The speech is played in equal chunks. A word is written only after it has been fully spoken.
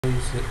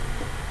Those that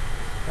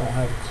don't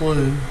have a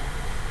clue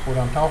what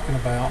I'm talking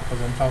about because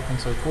I'm talking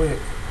so quick,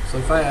 so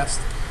fast,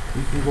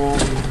 you can go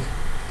over the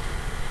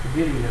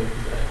video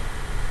today.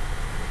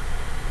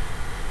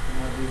 And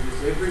I do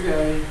this every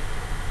day, so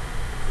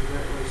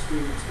that way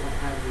students don't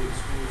have the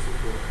excuse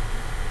of work.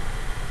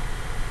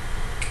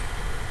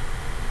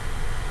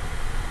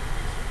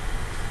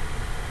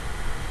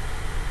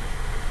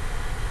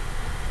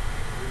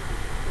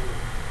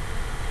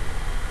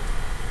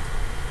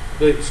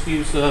 The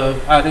excuse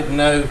of I didn't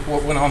know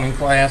what went on in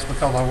class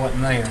because I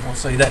wasn't there. Well,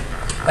 see, that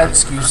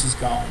excuse is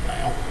gone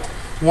now.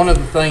 One of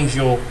the things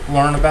you'll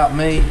learn about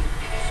me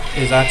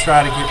is I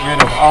try to get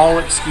rid of all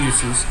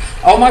excuses.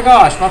 Oh my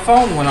gosh, my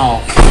phone went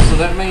off. So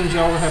that means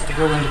y'all have to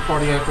go into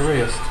cardiac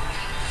arrest.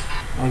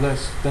 Or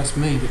that's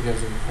me that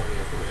goes into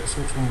cardiac arrest.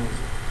 Which one is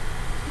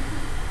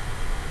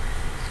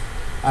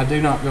it? I do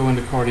not go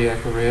into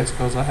cardiac arrest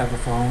because I have a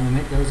phone and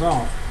it goes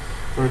off.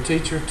 For a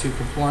teacher to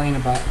complain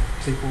about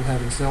people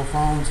having cell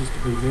phones is to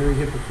be very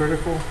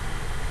hypocritical,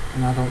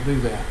 and I don't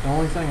do that. The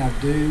only thing I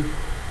do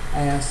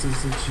ask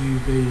is that you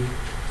be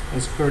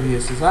as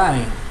courteous as I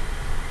am.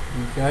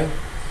 Okay?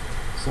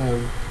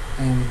 So,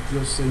 and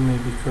you'll see me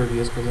be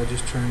courteous because I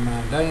just turned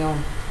mine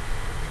down,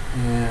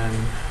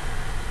 and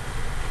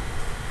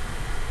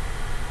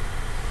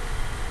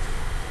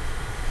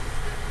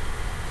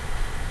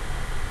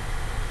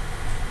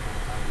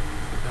I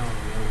don't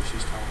know what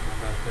she's talking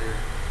about there.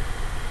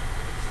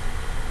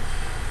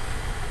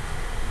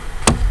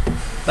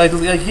 They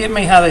hit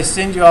me how they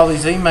send you all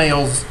these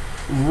emails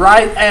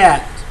right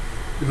at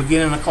the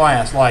beginning of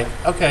class. Like,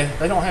 okay,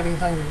 they don't have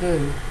anything to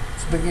do.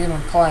 It's the beginning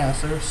of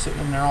class. They're sitting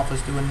in their office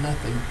doing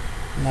nothing.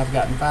 And I've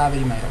gotten 5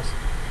 emails.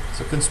 It's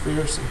a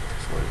conspiracy.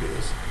 That's what it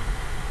is.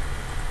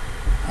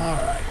 All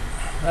right.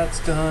 That's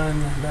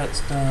done.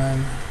 That's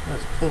done.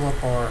 Let's pull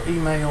up our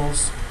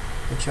emails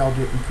that y'all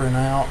didn't print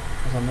out.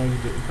 Because I know you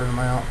didn't print them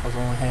out because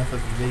only half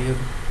of you did.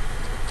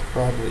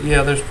 Probably,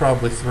 yeah, there's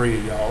probably 3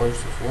 of y'all.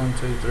 There's 1,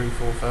 2, 3,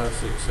 4, 5,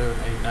 6, 7,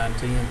 8, 9,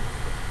 10.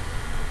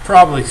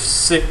 Probably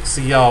 6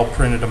 of y'all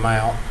printed them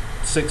out.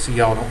 6 of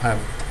y'all don't have,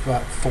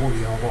 about 4 of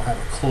y'all don't have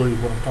a clue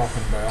what I'm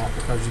talking about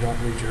because you don't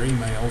read your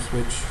emails,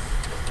 which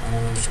I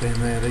don't understand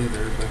that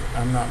either, but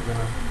I'm not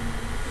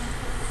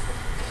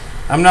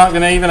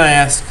gonna even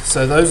ask.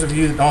 So those of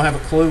you that don't have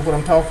a clue what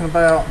I'm talking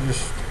about,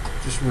 just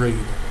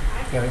read.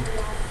 Okay.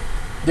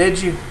 Did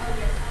you?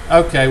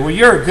 Okay, well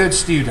you're a good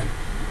student.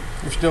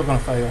 You're still going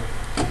to fail.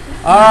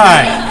 All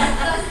right.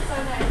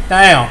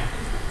 Down.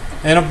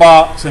 In a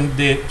box and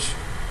ditch.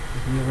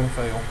 You're going to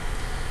fail.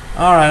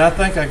 All right. I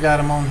think I got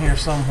them on here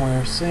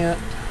somewhere. Sent.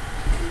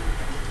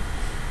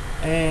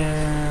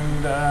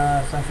 And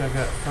I think I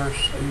got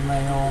first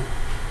email.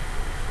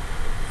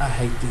 I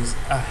hate these.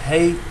 I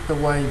hate the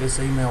way this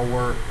email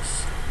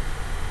works.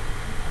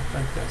 I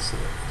think that's it,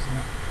 isn't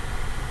it?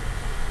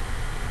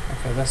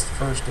 Okay, that's the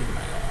first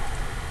email.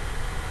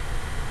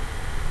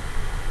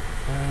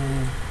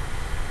 Okay.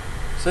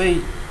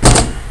 See,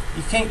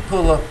 you can't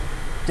pull up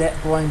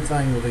that blame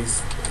thing with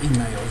these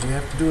emails. You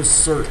have to do a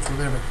search with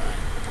everything.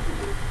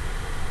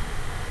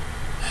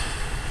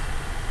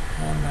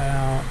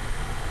 Handout.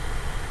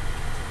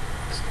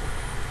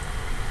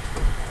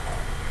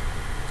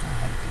 I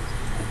hate these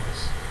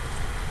emails.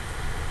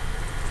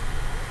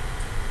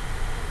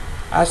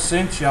 I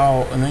sent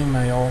y'all an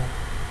email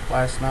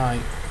last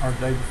night or the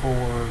day before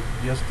or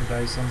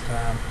yesterday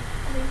sometime.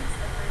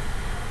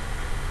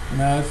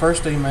 No, the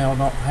first email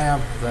don't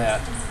have that.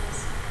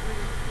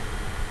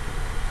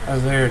 Oh,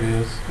 there it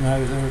is.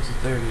 No,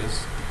 there it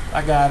is.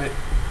 I got it.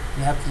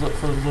 You have to look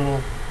for the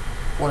little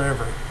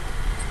whatever.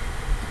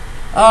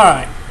 All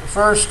right, the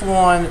first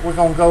one we're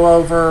going to go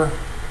over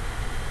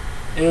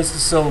is the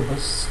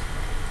syllabus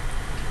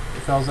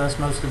because that's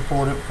most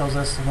important because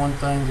that's the one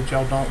thing that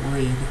y'all don't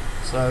read.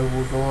 So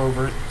we'll go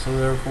over it. So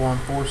therefore I'm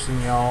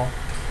forcing y'all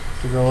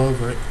to go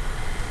over it.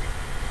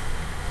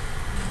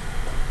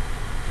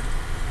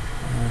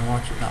 And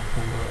watch it not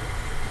pull up.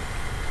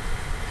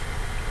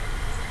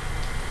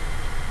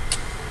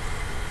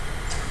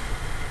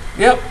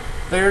 Yep,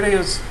 there it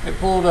is. It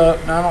pulled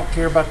up. Now I don't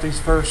care about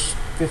these first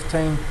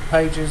 15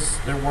 pages.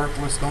 They're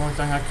worthless. The only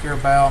thing I care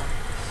about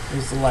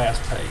is the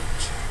last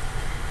page.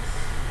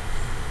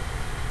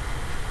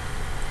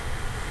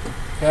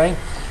 Okay.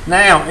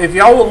 Now, if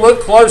y'all will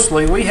look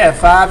closely, we have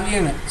 5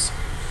 units.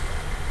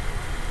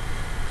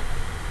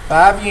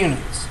 5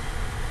 units.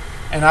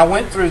 And I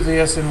went through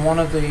this in one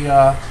of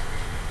the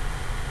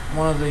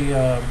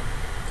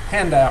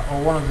handout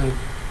or one of the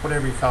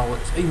whatever you call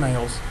it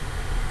emails.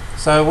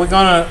 So we're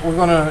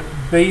gonna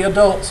be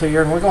adults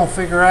here, and we're gonna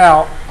figure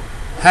out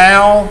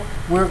how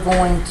we're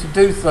going to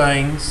do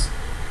things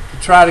to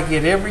try to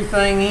get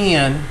everything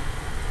in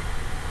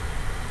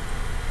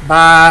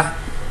by.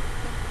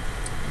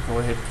 Go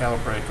ahead and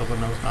calibrate because I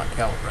know it's not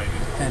calibrated.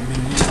 It hadn't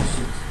been used since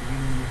the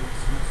beginning of the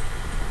semester.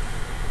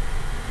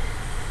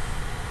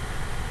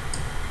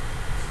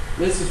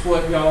 This is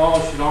what y'all all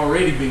should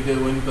already be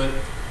doing, but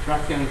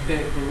Tri-County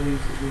Tech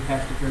believes that we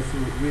have to go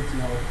through it with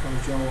y'all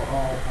because y'all are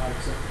all out of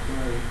second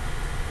grade.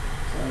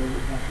 So we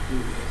have to do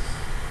this.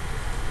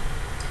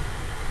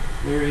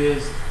 There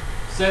is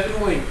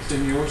 7 weeks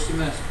in your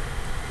semester.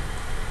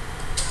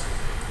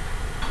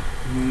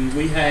 And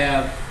we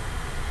have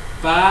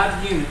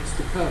 5 units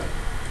to cover.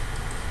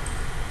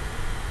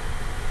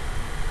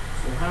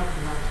 So how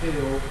can I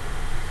tell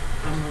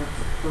how much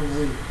per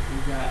week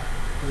we got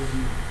per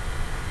unit?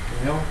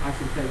 Well, I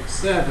can take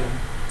 7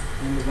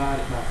 and divide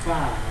it by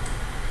 5.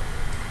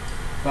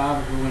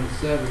 5 will go into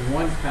 7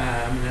 one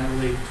time, and that'll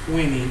leave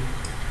 20.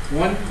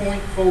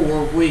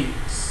 1.4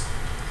 weeks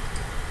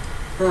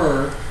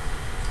per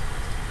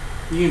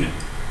unit.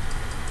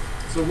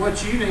 So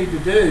what you need to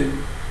do,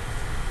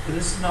 and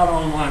this is not an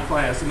online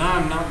class, and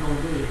I'm not going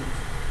to do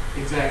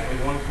exactly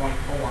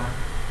 1.4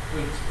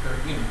 weeks per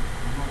unit.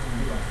 I'm not going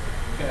to do like that,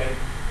 okay?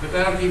 But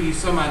that'll give you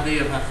some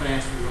idea of how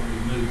fast we're going to be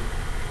moving,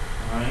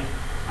 all right?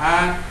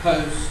 I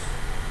post,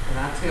 and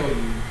I tell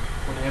you,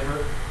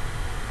 whenever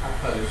I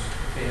post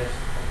a test,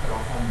 I put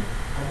off homework.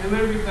 I do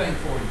everything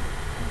for you,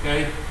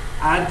 okay?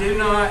 I do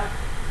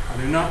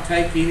not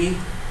take any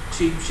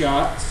cheap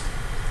shots,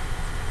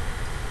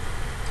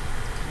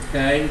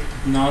 okay?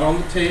 Not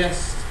on the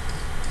test,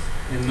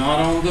 and not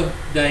on the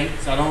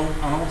dates. I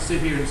don't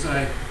sit here and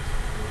say,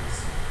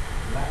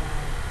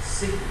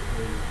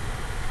 secretly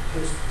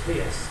post the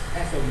test.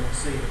 Half of them won't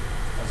see it.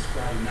 That's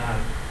Friday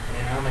night.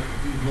 And I'll make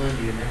it due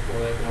Monday, and therefore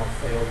they can all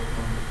fail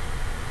Monday.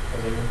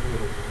 Because they won't do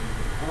it.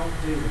 I don't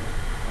do that.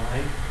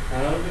 Alright?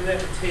 I don't do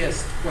that with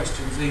test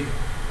questions either.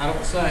 I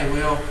don't say,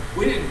 well,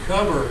 we didn't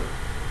cover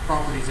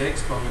properties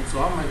exponents, so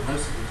I'll make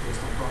most of the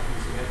test on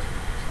properties of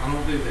exponents. I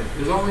don't do that.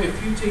 There's only a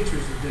few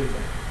teachers that do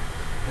that.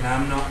 And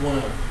I'm not one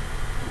of them.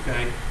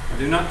 Okay? I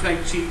do not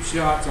take cheap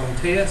shots on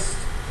tests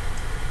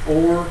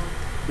or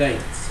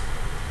dates.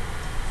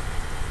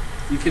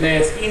 You can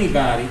ask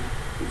anybody,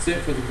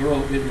 except for the girl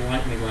that didn't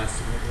like me last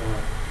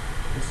semester.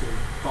 Mr.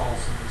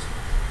 Paulson.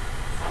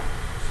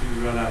 She was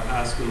right out of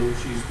high school.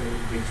 She used to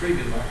be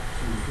treated like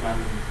she was right out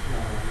of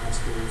high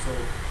school. So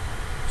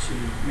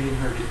me and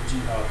her did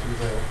jihad too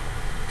well.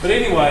 But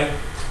anyway,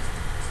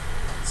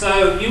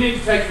 so you need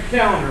to take your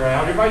calendar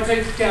out. Everybody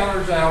take your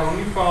calendars out on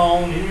your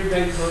phone, in your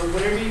date book,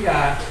 whatever you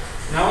got.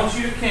 And I want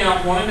you to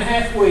count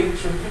 1.5 weeks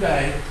from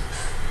today.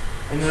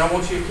 And then I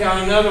want you to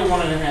count another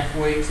 1.5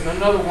 weeks and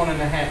another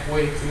 1.5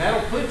 weeks. And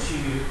that'll put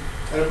you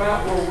at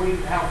about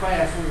how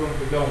fast we're going to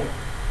be going.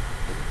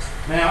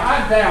 Now,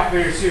 I doubt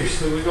very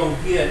seriously we're going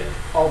to get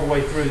all the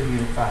way through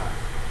Unit 5.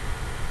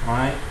 All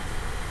right?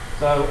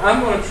 So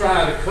I'm going to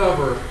try to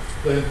cover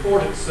the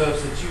important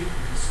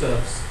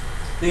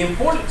the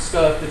important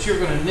stuff that you're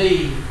going to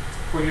need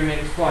for your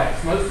next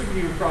class. Most of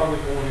you are probably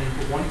going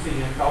into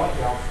 110, college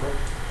algebra,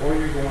 or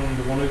you're going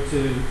into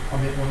 102,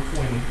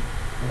 120.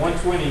 In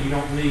 120, you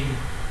don't need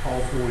all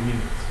 4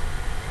 units.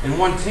 In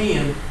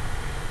 110,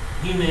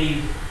 you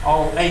need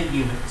all 8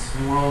 units,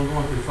 and we're only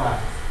going through 5.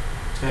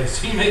 Okay,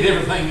 so you need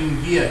everything you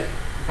can get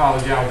for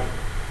college algebra.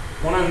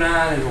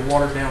 109 is a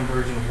watered-down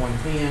version of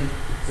 110,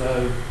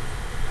 so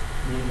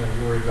you ain't going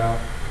to worry about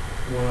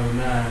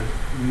 109.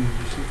 You can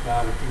just get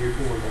 5 or 3 or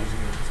 4 of those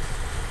units.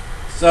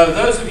 So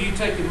those of you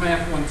taking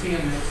Math 110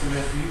 next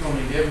semester, you're going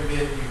to need every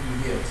bit you can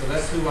get. So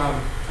that's who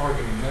I'm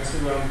targeting. That's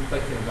who I'm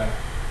thinking about.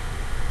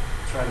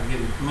 Try to get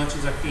as much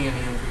as I can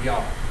in for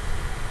y'all.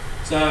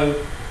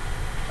 So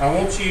I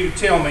want you to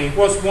tell me,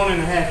 what's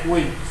 1.5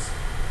 weeks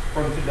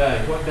from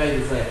today? What date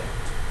is that?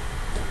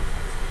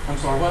 I'm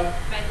sorry, what?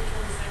 May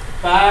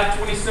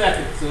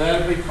 22nd. So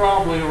that'll be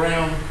probably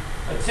around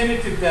a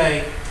tentative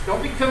date.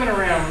 Don't be coming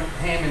around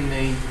hamming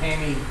me,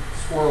 hammy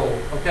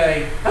squirrel,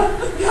 okay? I'll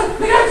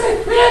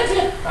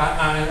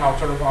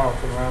turn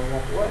around and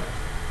walk away.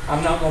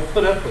 I'm not going to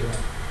put up with that,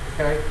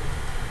 okay?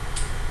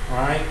 All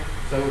right?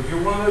 So if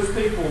you're one of those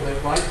people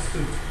that likes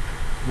to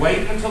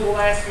wait until the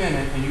last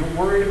minute and you're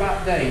worried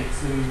about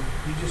dates, then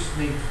you just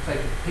need to take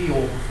a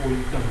pill before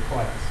you come to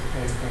class,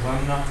 okay? Because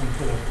I'm not going to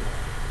put up with that.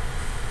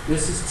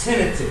 This is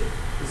tentative.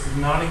 This is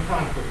not in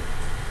concrete.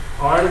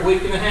 All right, a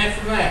week and a half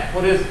from that.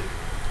 What is it?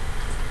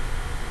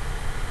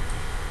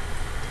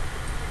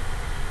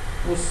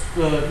 What's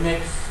the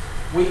next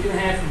week and a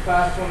half from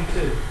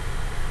 5/22?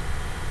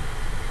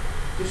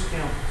 Just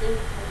count.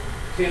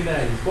 10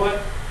 days.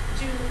 What?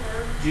 June the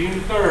 3rd. June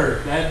the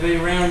 3rd. That'd be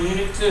around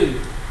Unit 2.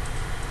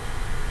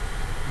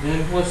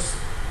 Then what's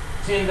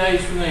 10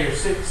 days from there?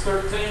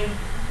 6/13?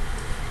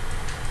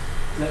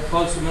 Is that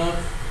close enough?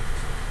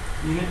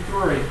 Unit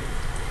 3.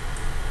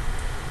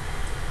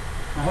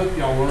 I hope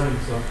y'all learned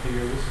something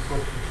here. This is what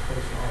you're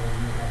supposed to all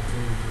know how to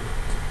do.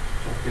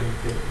 I'll get a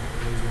tip.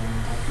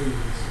 I'll do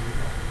this.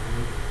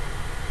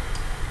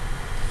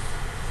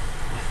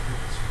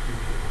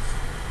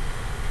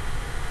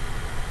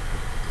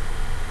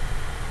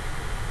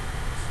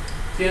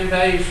 10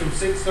 days from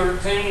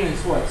 6/13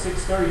 is what?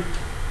 6:30,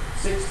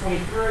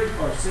 6:23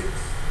 or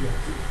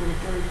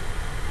 6:23.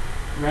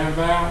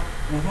 Roundabout.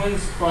 And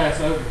when's the class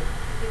over?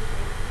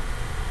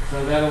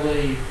 So that'll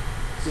leave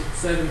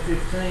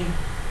 7:15.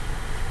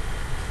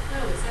 No,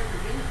 it's ever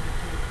been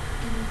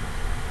 15.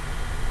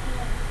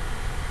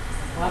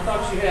 Well, I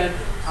thought you had.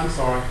 I'm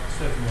sorry,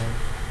 Stephanie.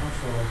 I'm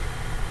sorry.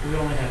 We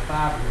only have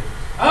 5 weeks.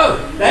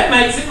 Oh, that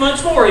makes it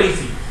much more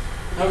easy.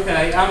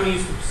 Okay, I'm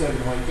used to 7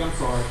 weeks. I'm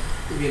sorry.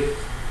 Forget it.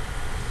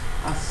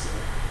 I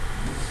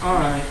suck. All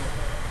right.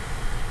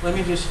 Let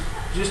me just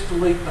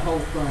delete the whole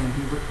thing,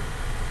 Hubert.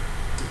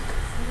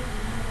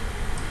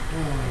 Oh,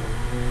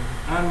 man.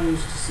 I'm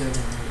used to 7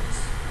 weeks.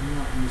 I'm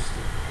not used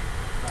to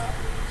 5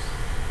 weeks.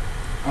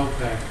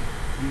 Okay.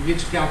 You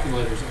get your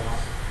calculators out.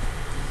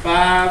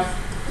 5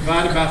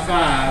 divided by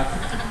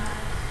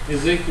 5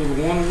 is equal to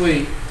 1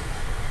 week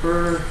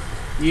per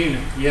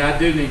unit. Yeah, I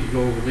do need to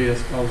go over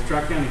this because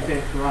Tri-County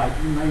Tech's right.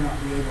 You may not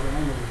be able to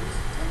handle this.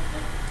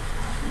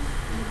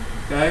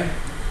 Okay?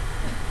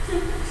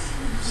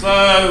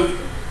 So,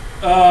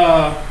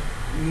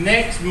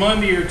 next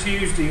Monday or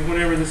Tuesday,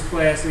 whenever this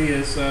class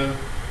is, so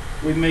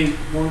we meet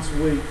once a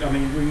week. I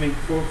mean, we meet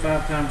 4 or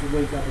 5 times a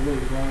week, I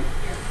believe, right?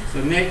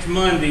 So next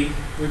Monday,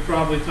 we're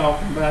probably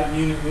talking about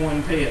Unit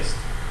 1 test.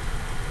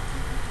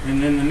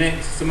 And then the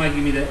next, somebody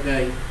give me that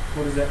date.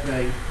 What is that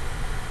date?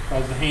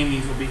 Because the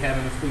Hammies will be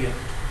having a fit.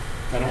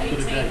 If I don't put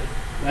a date.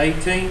 The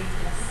 18th?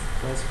 Yes.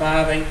 So that's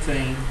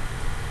 5/18.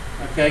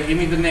 Okay, give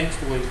me the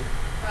next week.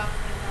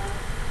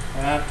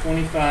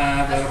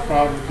 5/25, that'll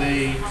probably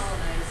be,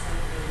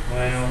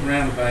 well,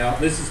 roundabout.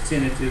 This is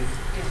tentative.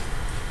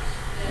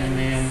 And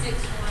then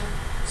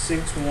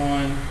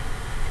 6/1,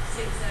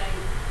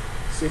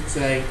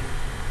 6/8,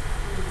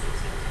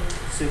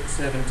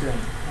 6/17.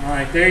 All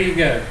right, there you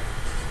go.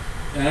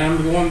 And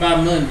I'm going by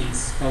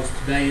Mondays because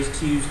today is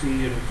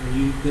Tuesday, and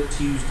you put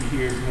Tuesday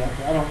here if you want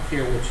to. I don't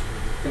care what you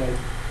do,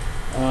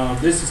 okay?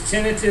 This is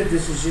tentative.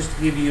 This is just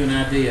to give you an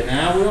idea.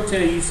 Now, I will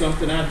tell you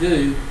something I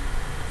do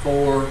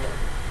for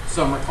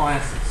summer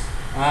classes.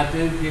 I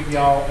do give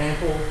y'all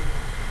ample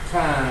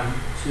time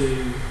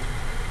to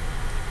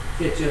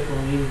catch up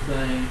on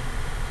anything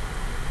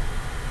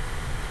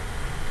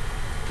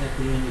at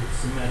the end of the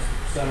semester.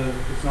 So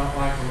it's not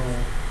like I'm going to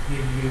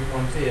give you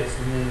one test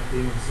and then at the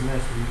end of the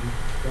semester you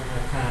don't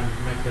have time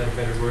to make that a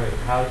better grade.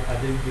 I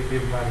do give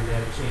everybody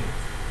that a chance.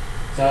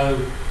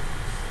 So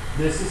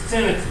this is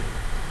tentative.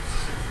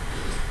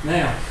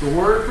 Now, the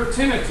word for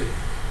tentative,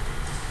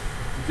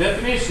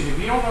 definition, if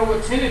you don't know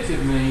what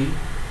tentative means,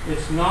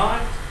 it's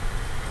not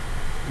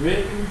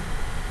written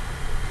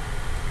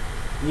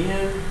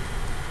in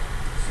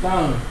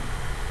stone.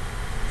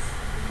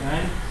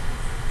 Okay?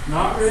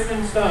 Not written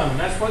in stone.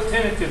 That's what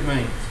tentative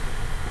means.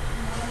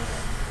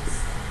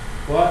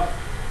 What?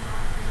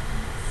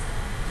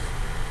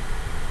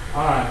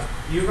 Alright,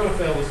 you're going to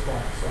fail this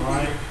class,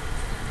 alright?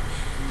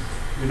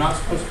 You're not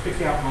supposed to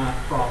pick out my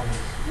problems,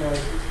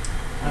 okay?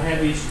 I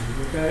have issues,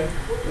 okay?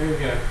 There we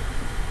go.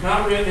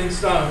 Not written in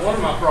stone. One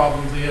of my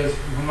problems is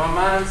when my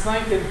mind's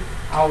thinking,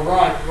 I'll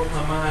write what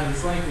my mind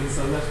is thinking,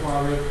 so that's why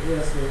I wrote the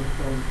S there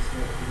because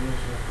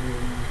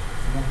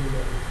I do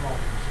that with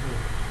problems too.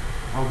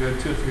 I'll go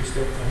 2 or 3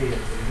 steps ahead.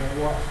 You know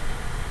what?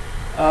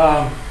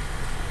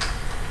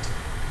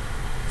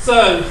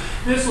 So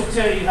this will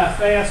tell you how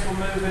fast we're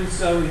moving.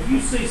 So if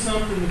you see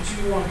something that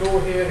you want to go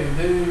ahead and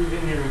do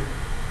in your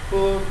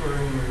book or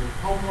in your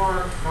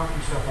homework, knock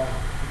yourself out.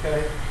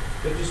 Okay?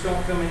 But just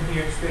don't come in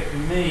here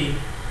expecting me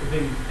to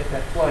be at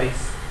that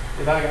place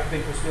if I got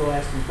people still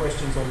asking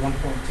questions on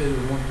 1.2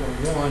 and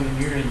 1.1 and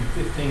you're in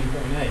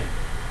 15.8.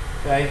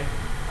 Okay?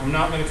 I'm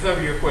not going to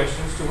cover your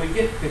questions till we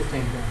get to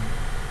 15.8.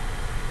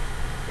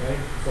 Okay?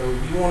 So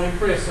if you want to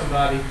impress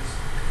somebody,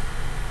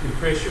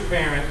 impress your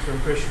parents or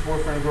impress your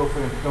boyfriend or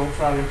girlfriend, but don't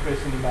try to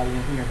impress anybody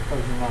in here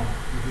because you're not.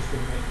 You're just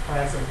going to make the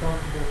class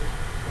uncomfortable,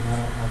 and I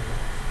don't like that.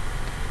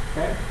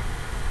 Okay?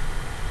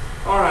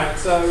 Alright,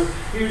 so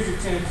here's your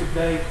tentative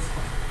date.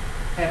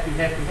 Happy,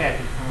 happy,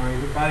 happy. Alright,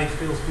 everybody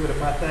feels good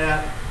about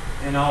that,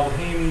 and all the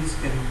Hammies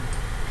can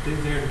do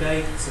their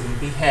dates and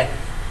be happy.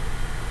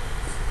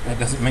 That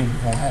doesn't mean we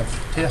won't have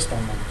a test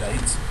on those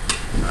dates.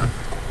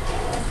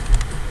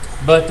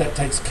 But that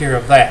takes care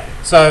of that.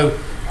 So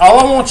all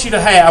I want you to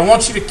have, I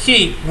want you to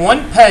keep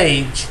 1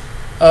 page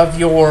of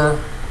your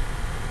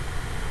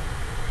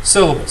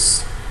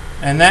syllabus.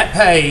 And that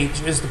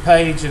page is the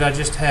page that I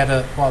just had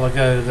up a while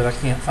ago that I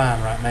can't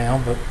find right now.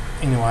 But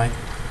anyway,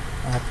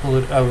 I'll pull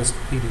it. Oh, it's the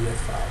PDF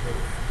file.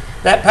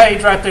 That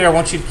page right there I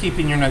want you to keep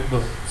in your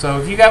notebook. So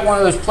if you got one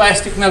of those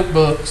plastic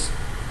notebooks,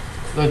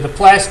 the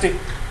plastic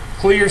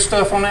clear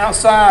stuff on the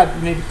outside,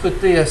 you need to put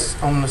this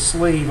on the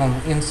sleeve on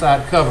the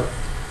inside cover.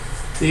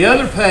 The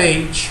other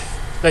page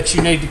that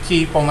you need to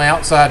keep on the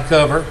outside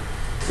cover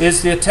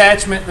is the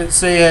attachment that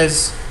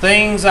says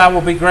things I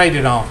will be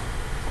graded on,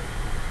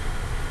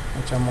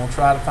 which I'm going to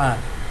try to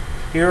find.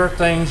 Here are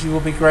things you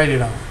will be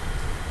graded on.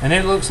 And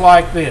it looks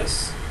like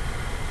this.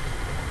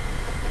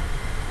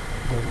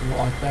 It doesn't look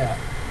like that.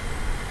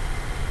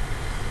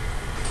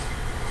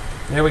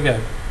 There we go.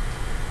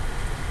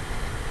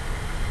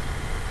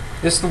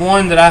 This is the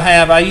one that I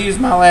have. I use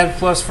my Lab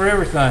Plus for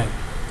everything.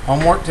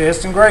 Homework,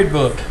 test, and grade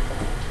book.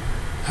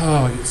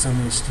 Oh, I get so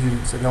many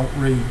students that don't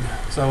read.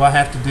 So I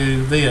have to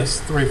do this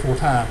 3 or 4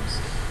 times.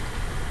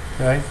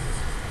 Okay?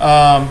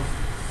 I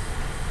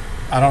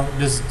don't,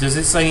 does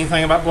it say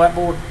anything about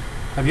Blackboard?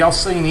 Have y'all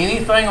seen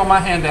anything on my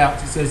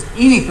handouts that says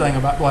anything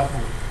about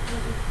Blackboard?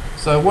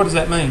 So what does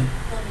that mean?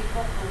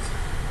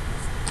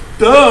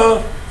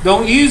 Duh!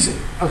 Don't use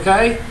it,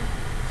 okay?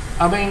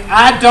 I mean,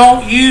 I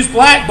don't use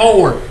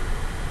Blackboard.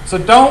 So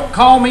don't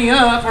call me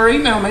up or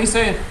email me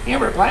saying,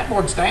 Amber,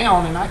 Blackboard's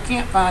down and I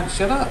can't find it.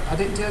 Shut up. I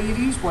didn't tell you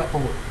to use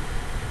Blackboard.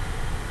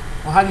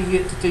 Well, how do you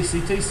get to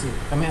TCTC?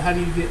 I mean, how do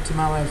you get to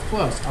MyLabs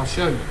Plus? I'll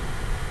show you.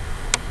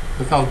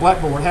 Because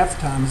Blackboard half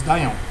the time is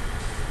down.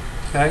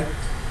 Okay?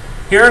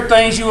 Here are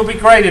things you will be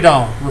graded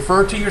on.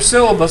 Refer to your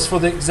syllabus for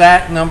the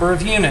exact number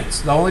of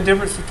units. The only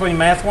difference between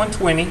Math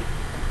 120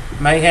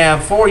 may have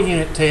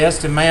 4-unit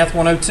tests and Math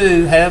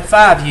 102 have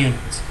 5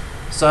 units.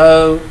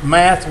 So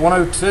Math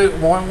 102,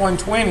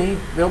 120,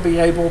 they'll be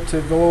able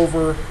to go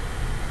over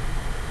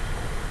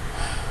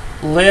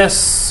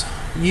less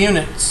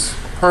units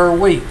per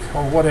week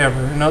or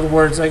whatever. In other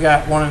words, they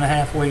got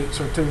 1.5 weeks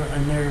or 2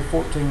 in their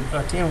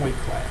 10-week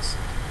class.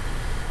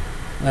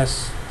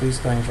 That's these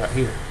things right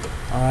here.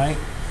 All right.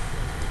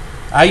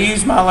 I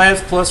use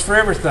MyLabs Plus for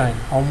everything: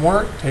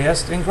 homework,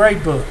 test, and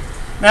gradebook.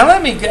 Now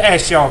let me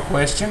ask y'all a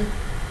question.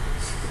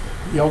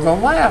 Y'all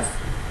gonna laugh.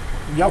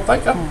 Y'all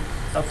think I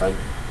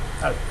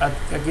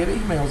get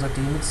emails at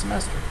the end of the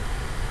semester.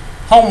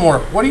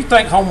 Homework. What do you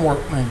think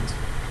homework means?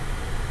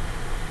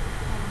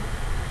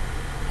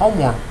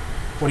 Homework.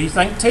 What do you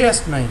think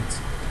test means?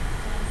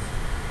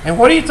 And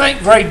what do you think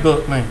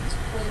gradebook means?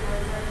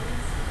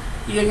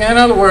 Yeah, in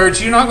other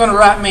words, you're not going to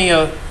write me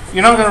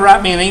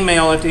an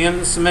email at the end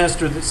of the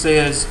semester that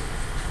says,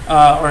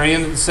 or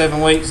end of the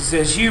 7 weeks, that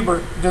says,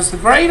 Hubert, does the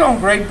grade on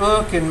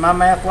gradebook in my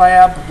math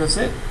lab, does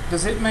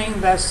it mean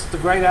that's the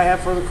grade I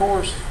have for the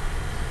course?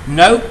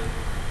 Nope.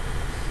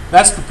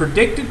 That's the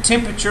predicted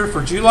temperature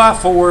for July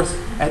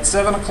 4th at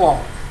 7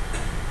 o'clock.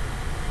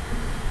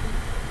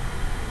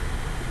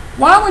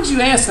 Why would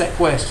you ask that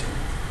question?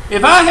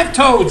 If I have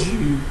told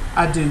you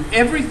I do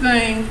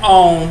everything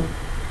on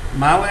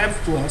MyLabs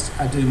Plus,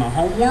 I do my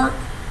homework,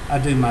 I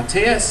do my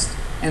test,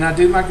 and I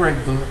do my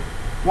gradebook,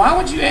 why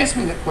would you ask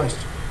me that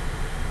question?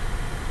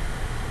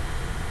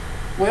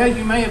 Well,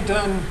 you may have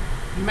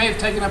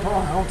taken up,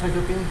 I don't take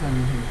up anything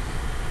in here.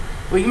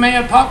 Well, you may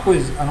have pop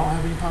quizzes. I don't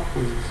have any pop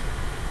quizzes.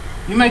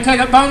 You may take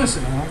up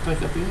bonuses. I don't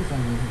take up anything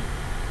in here.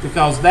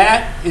 Because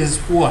that is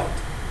what?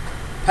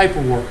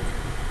 Paperwork.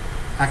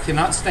 I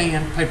cannot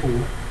stand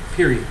paperwork,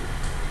 period.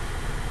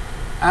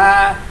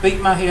 I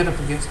beat my head up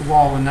against the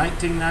wall in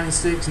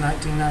 1996,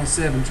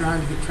 1997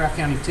 trying to get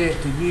Tri-County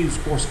Tech to use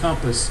Course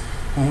Compass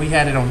when we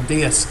had it on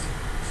disk.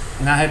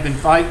 And I have been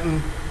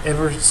fighting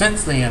ever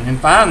since then. And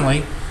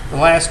finally, the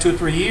last 2 or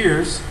 3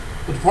 years,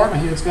 the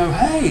department heads go,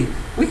 hey,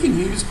 we can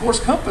use Course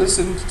Compass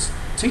and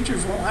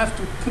teachers won't have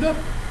to put up.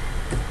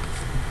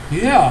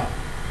 Yeah,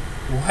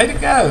 way to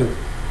go.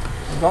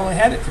 I've only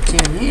had it for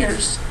 10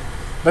 years.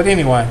 But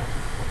anyway,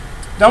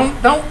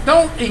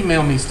 don't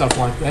email me stuff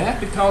like that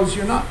because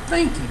you're not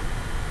thinking.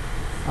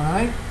 All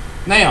right?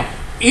 Now,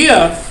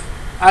 if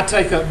I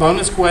take up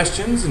bonus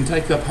questions and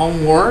take up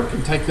homework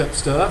and take up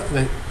stuff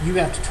that you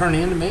have to turn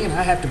in to me and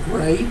I have to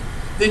grade,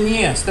 then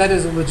yes, that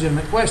is a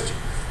legitimate question.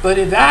 But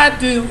if I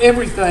do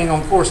everything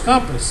on Course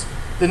Compass,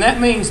 then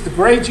that means the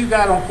grades you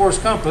got on Course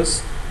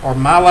Compass or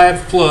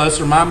MyLabs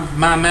Plus or my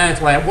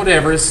Math Lab,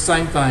 whatever, it's the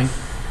same thing.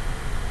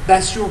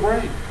 That's your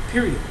grade,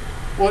 period.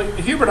 Well,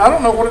 Hubert, I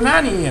don't know what a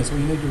 90 is. Well,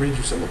 you need to read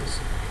your syllabus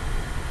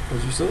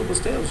because your syllabus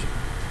tells you.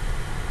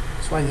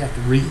 That's why you have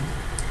to read.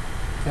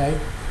 Okay?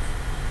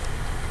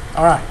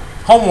 All right.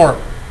 Homework.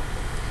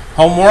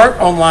 Homework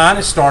online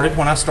is started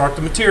when I start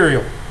the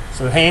material.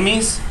 So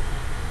hammy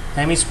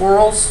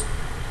squirrels,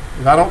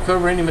 if I don't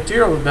cover any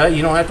material today,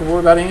 you don't have to worry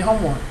about any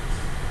homework.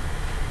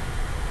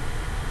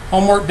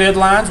 Homework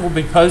deadlines will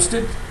be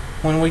posted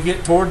when we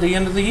get toward the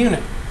end of the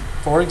unit.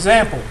 For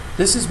example,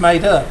 this is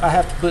made up. I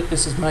have to put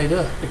this is made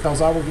up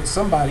because I will get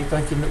somebody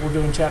thinking that we're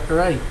doing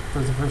Chapter 8 for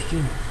the first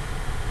unit.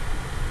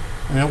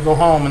 And they'll go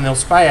home and they'll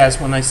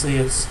spaz when they see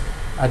it's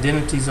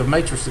identities of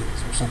matrices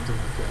or something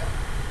like that.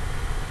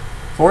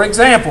 For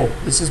example,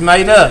 this is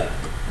made up.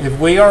 If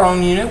we are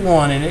on Unit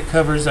 1 and it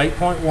covers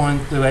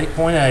 8.1 through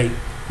 8.8,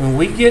 when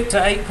we get to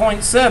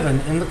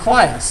 8.7 in the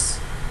class,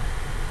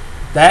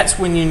 that's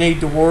when you need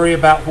to worry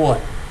about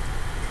what?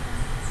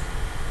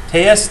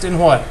 Test and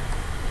what?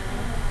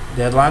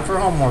 Deadline for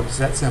homework. It's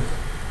that simple.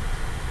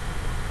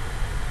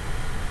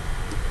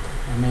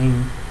 I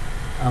mean,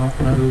 I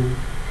don't know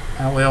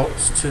how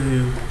else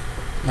to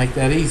make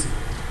that easy.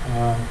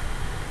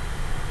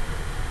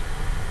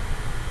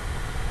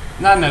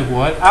 And I know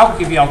what. I'll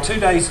give y'all 2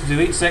 days to do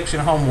each section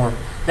of homework.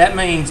 That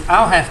means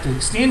I'll have to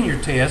extend your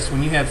test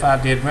when you have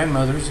 5 dead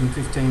grandmothers and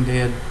 15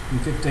 dead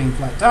and 15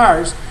 flat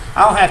tires.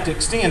 I'll have to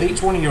extend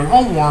each one of your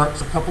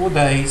homeworks a couple of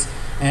days,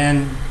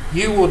 and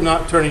you will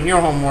not turn in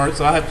your homework,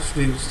 so I have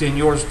to extend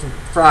yours to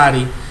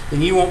Friday.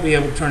 Then you won't be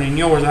able to turn in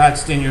yours. I have to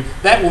extend yours.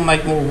 That will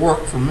make more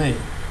work for me.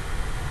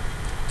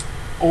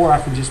 Or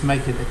I can just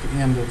make it at the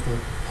end of the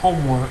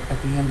homework,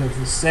 at the end of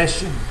the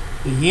session,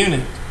 the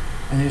unit,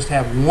 and just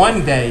have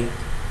one day,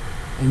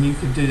 and you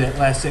can do that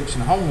last section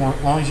of homework.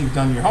 As long as you've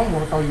done your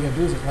homework, all you got to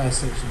do is that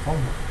last section of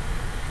homework.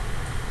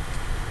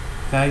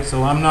 Okay,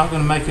 so I'm not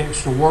going to make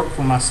extra work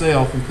for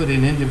myself and put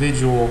in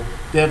individual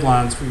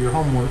deadlines for your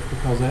homework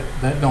because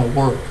that don't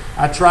work.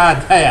 I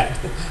tried that.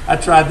 I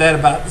tried that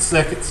about the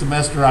second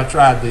semester I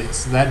tried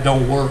this. That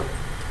don't work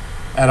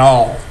at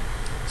all.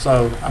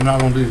 So I'm not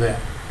going to do that.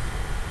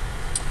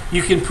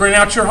 You can print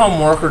out your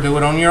homework or do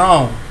it on your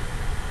own.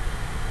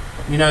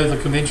 You know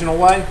the conventional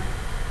way?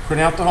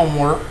 Print out the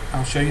homework.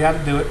 I'll show you how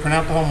to do it. Print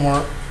out the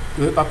homework.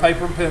 Do it by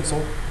paper and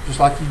pencil, just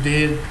like you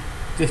did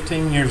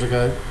 15 years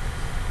ago.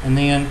 And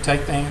then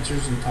take the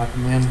answers and type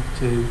them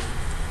into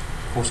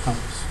Course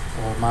Compass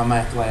or My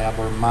Math Lab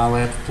or My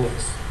Lab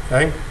Plus.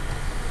 Okay?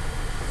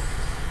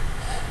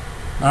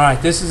 All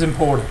right, this is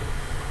important.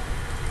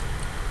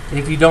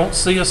 If you don't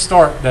see a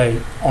start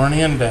date or an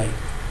end date,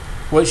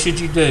 what should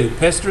you do?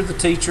 Pester the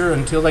teacher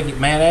until they get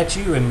mad at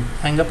you and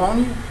hang up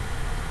on you?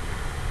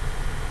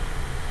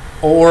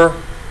 Or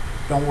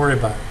don't worry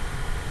about it.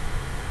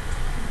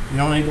 You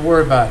don't need to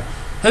worry about it.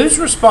 Who's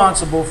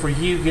responsible for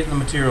you getting the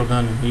material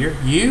done in here?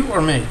 You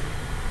or me?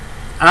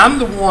 I'm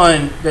the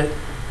one that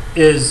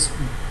is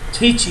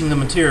teaching the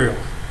material.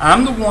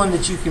 I'm the one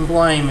that you can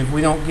blame if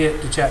we don't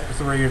get to chapter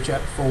 3 or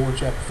chapter 4 or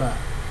chapter 5.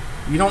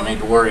 You don't need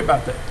to worry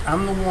about that.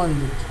 I'm the one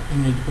that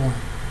you need to blame.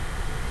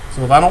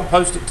 So if I don't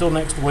post it till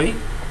next week,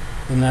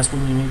 then that's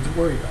when you need to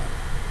worry about it.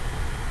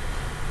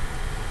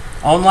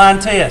 Online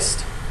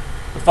test.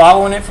 The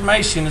following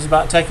information is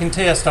about taking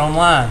tests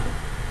online.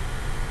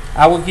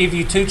 I will give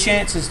you 2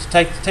 chances to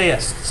take the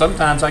test.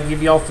 Sometimes I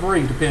give y'all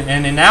 3.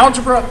 And in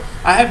algebra,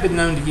 I have been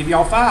known to give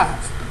y'all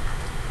 5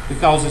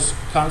 because it's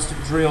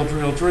constant drill,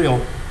 drill,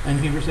 drill. And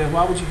people say,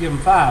 why would you give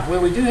them 5?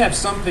 Well, we do have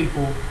some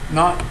people,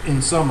 not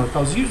in summer,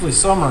 because usually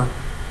summer,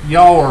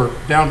 y'all are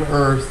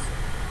down-to-earth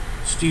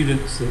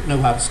students that know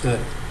how to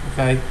study,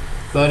 okay?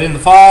 But in the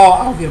fall,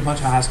 I'll get a bunch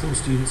of high school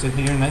students in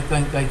here, and they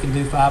think they can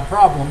do 5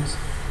 problems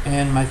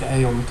and make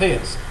an A on the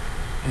test.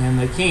 And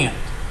they can't.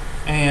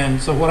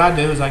 And so what I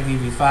do is I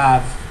give you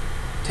 5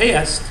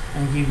 tests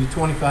and give you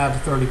 25 to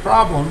 30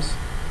 problems.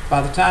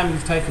 By the time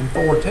you've taken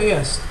 4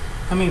 tests,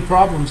 how many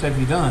problems have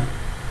you done?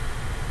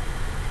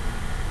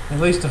 At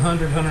least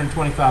 100,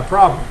 125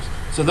 problems.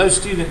 So those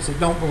students that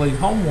don't believe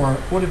homework,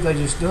 what have they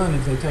just done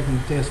if they've taken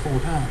the test 4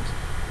 times?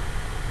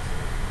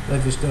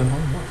 They've just done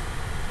homework.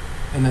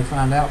 And they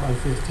find out by the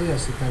 5th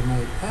test that they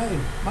made, hey,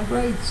 my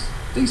grade's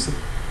decent.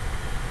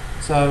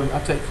 So I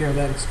take care of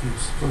that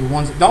excuse. For the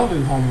ones that don't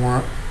do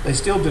homework, they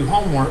still do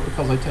homework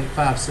because they take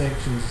 5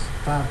 sections,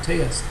 5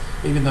 tests.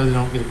 Even though they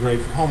don't get a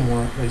grade for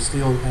homework, they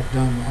still have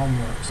done the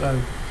homework.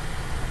 So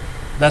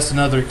that's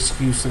another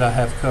excuse that I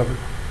have covered.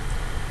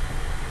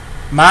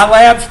 My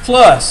Labs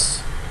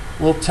Plus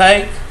will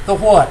take the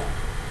what?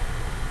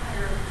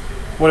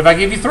 What if I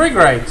give you 3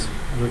 grades?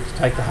 We'll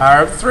take the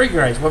higher of the 3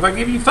 grades. What if I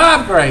give you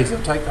 5 grades?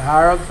 It'll take the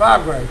higher of the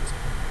 5 grades.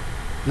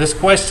 This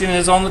question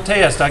is on the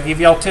test. I give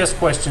y'all test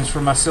questions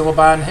for my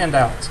syllabi and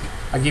handouts.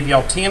 I give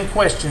y'all 10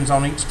 questions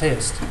on each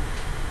test.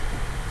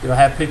 Do I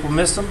have people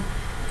miss them?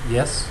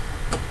 Yes.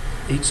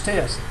 Each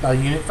test. By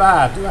Unit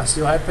 5, do I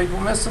still have people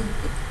miss them?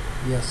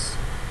 Yes.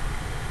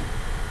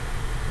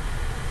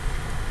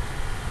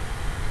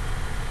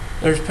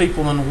 There's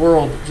people in the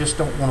world that just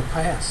don't want to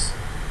pass.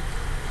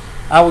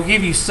 I will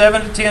give you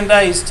 7 to 10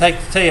 days to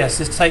take the test.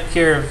 This take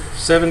care of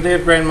 7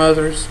 dead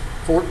grandmothers,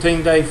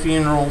 14-day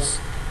funerals,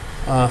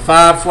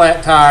 5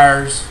 flat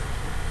tires,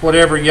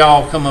 whatever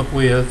y'all come up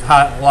with,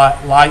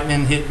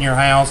 lightning hitting your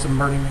house and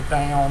burning it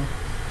down.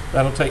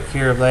 That'll take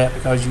care of that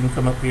because you can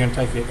come up here and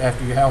take it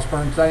after your house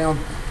burns down.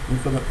 You can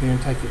come up here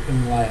and take it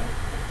in the lab.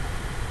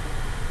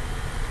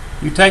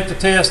 You take the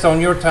test on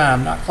your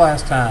time, not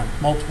class time.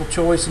 Multiple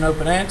choice and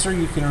open answer.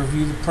 You can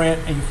review the print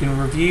and you can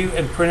review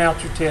and print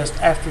out your test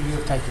after you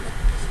have taken it.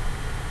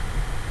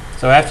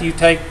 So after you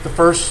take the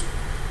first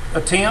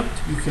attempt,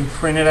 you can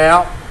print it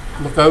out,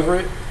 look over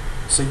it,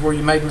 see where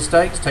you made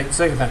mistakes, take the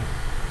second time.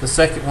 The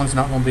second one's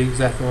not going to be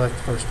exactly like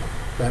the first one.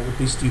 That would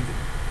be stupid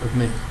of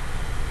me.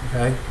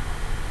 Okay?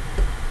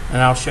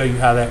 And I'll show you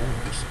how that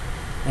works.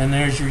 And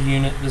there's your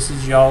unit. This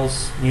is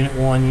y'all's Unit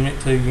 1,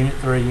 Unit 2, Unit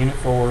 3, Unit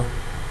 4.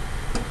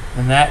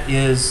 And that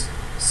is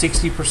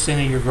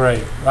 60% of your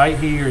grade. Right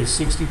here is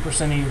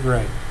 60% of your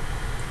grade.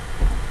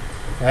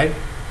 Okay?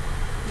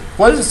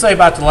 What does it say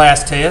about the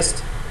last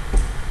test?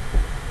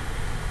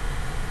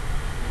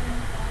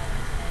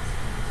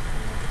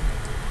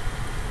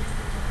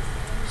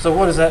 So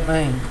what does that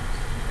mean?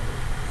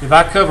 If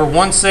I cover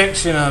one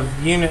section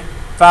of Unit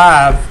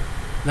 5,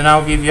 then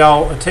I'll give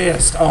y'all a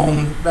test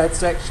on that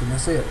section.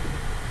 That's it.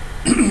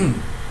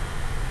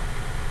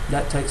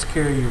 That takes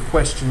care of your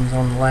questions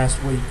on the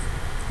last week.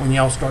 When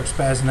y'all start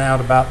spazzing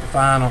out about the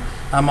final,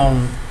 I'm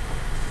on,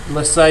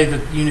 let's say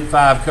that Unit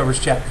 5 covers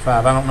Chapter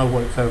 5. I don't know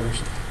what it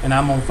covers. And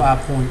I'm on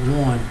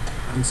 5.1.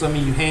 And some of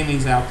you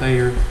handies out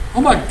there,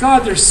 oh my God,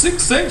 there's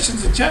 6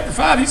 sections in Chapter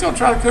 5. He's going to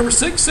try to cover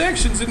 6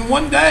 sections in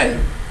one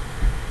day.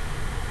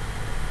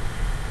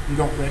 You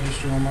don't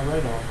register on my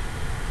radar.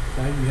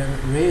 Okay? You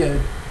haven't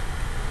read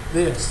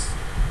this.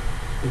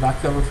 If I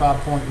cover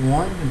 5.1,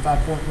 then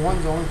 5.1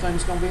 is the only thing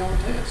that's going to be on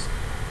the test.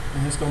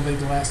 And it's going to be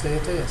the last day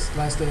of test.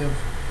 Last day of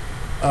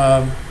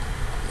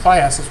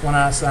class is when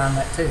I assign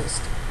that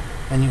test.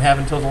 and you have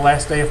until the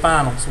last day of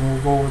finals, and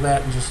we'll go over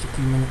that in just a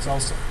few minutes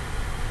also.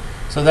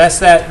 So that's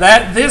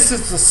that. This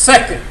is the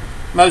second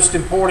most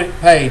important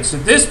page. So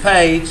this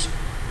page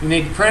you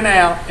need to print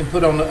out and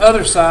put on the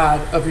other side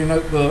of your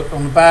notebook,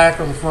 on the back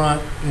or the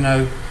front.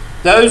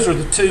 Those are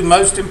the two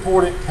most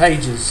important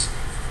pages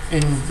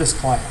in this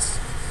class.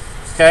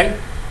 Okay?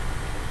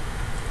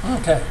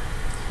 Okay.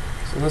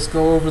 So let's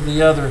go over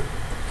the other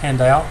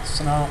handouts,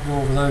 and I don't go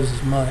over those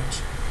as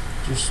much.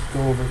 Just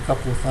go over a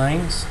couple of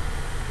things.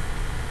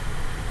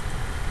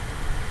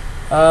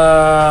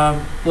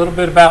 A little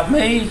bit about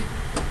me.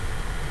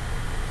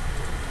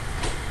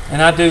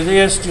 And I do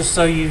this just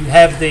so you don't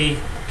have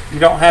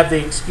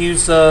the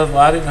excuse of, well,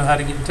 I didn't know how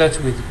to get in touch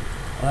with you.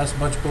 Well, that's a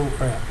bunch of bull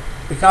crap.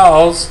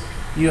 Because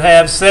you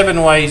have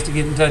 7 ways to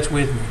get in touch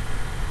with me.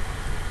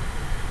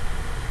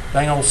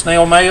 Dang old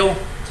snail mail,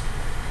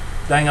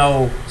 dang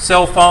old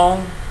cell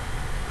phone,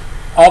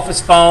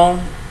 office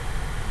phone,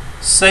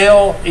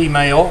 cell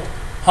email,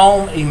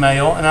 home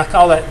email, and I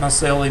call that my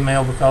cell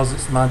email because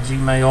it's my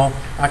Gmail.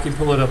 I can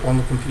pull it up on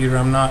the computer.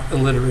 I'm not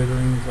illiterate or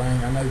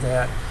anything. I know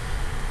that.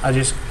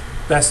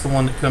 That's the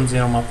one that comes in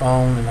on my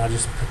phone, and I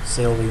just put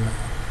cell email.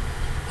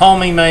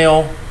 Home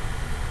email,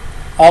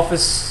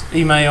 office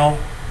email,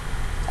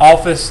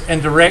 office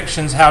and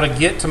directions how to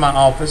get to my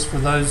office for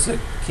those that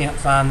can't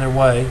find their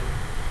way.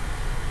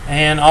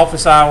 And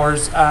office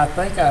hours, I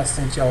think I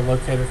sent y'all a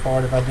locator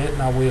card. If I didn't,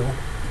 I will.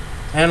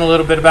 And a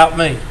little bit about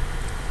me.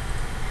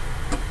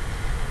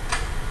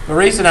 The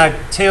reason I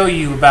tell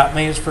you about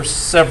me is for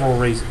several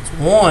reasons.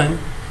 One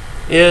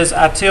is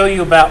I tell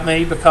you about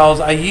me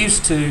because I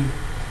used to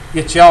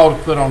get y'all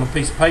to put on a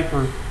piece of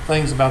paper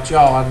things about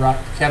y'all. I'd write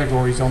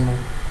categories on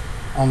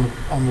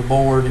the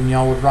board, and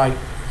y'all would write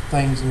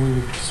things, and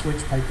we would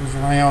switch papers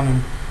around,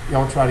 and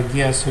y'all would try to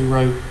guess who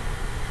wrote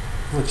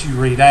what you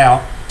read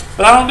out.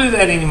 But I don't do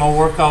that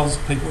anymore because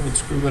people would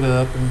screw it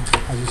up, and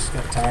I just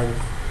got tired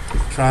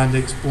of trying to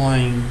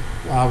explain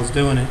why I was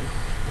doing it.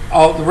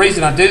 The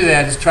reason I do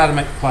that is try to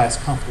make the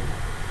class comfortable.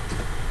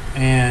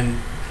 And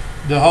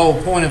the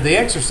whole point of the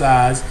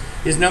exercise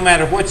is no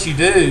matter what you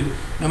do,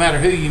 no matter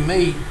who you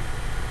meet,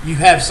 you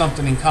have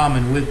something in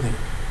common with me.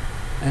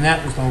 And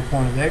that was the whole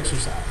point of the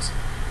exercise.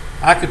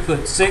 I could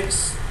put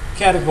 6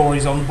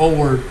 categories on the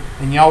board,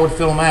 and y'all would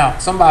fill them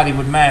out. Somebody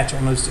would match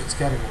on those 6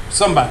 categories.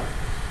 Somebody.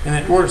 And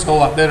it works a whole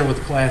lot better with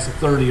a class of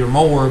 30 or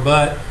more,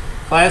 but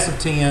class of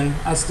 10,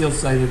 I still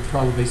say there'd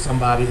probably be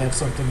somebody have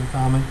something in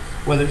common,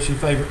 whether it's your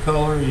favorite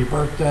color or your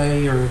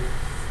birthday, or,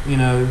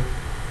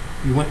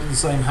 you went to the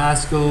same high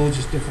school,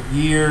 just different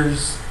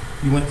years,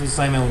 you went to the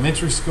same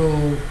elementary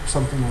school,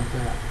 something like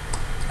that.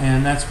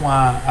 And that's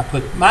why I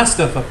put my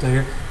stuff up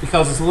there,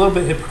 because it's a little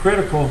bit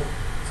hypocritical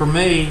for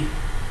me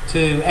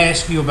to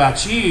ask you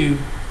about you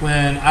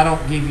when I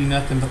don't give you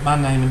nothing but my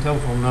name and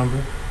telephone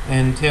number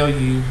and tell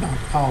you not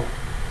to call it,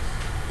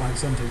 like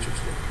some teachers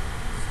do.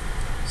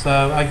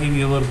 So I give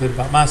you a little bit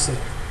about myself.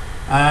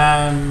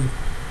 I'm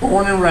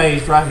born and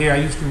raised right here. I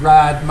used to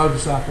ride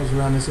motorcycles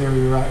around this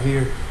area right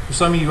here. For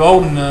some of you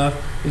old enough,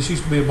 this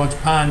used to be a bunch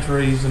of pine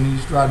trees, and you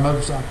used to ride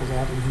motorcycles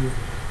out in here.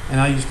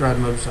 And I used to ride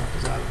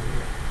motorcycles out of here.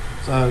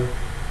 So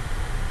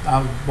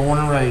I was born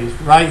and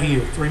raised right here,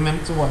 3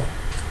 minutes away.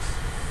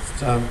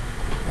 So,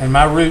 and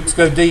my roots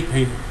go deep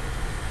here.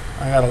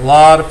 I got a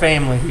lot of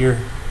family here,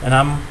 and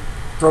I'm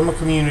from a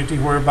community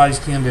where everybody's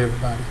kin to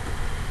everybody.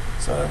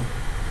 So,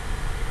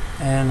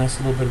 and that's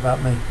a little bit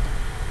about me.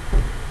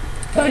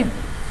 Okay?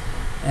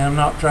 And I'm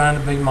not trying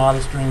to be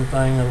modest or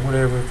anything or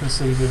whatever,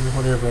 conceited or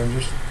whatever.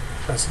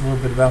 That's a little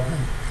bit about me.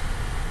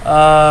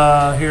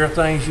 Here are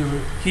things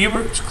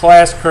Hubert's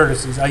class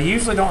courtesies. I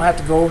usually don't have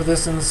to go over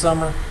this in the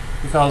summer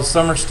because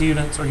summer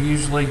students are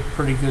usually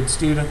pretty good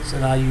students,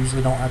 and I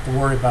usually don't have to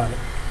worry about it.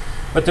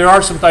 But there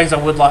are some things I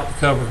would like to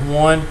cover.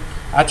 One,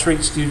 I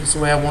treat students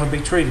the way I want to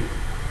be treated.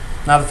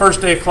 Now, the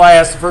first day of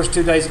class, the first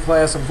 2 days of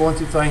class, I'm going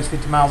through things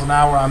 50 miles an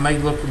hour. I may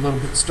look a little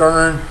bit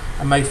stern.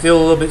 I may feel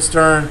a little bit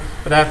stern.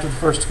 But after the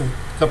first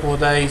couple of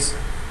days,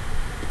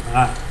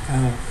 I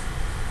kind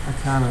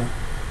of,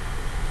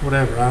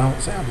 whatever. I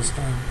don't sound as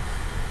stern.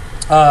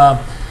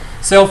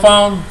 Cell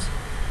phones.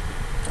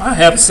 I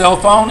have a cell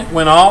phone. It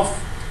went off.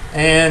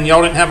 And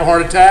y'all didn't have a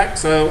heart attack,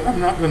 so I'm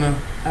not going to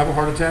have a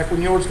heart attack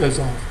when yours goes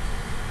off.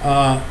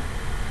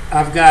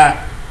 I've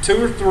got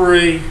 2 or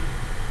 3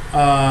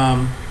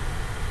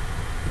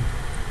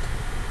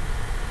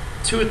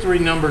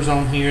 numbers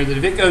on here that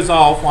if it goes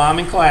off while I'm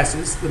in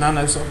classes, then I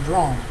know something's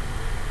wrong.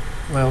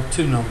 Well,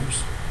 2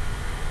 numbers.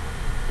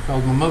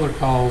 Because my mother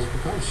calls,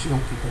 because she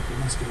don't keep up with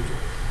my schedule.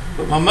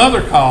 But my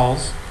mother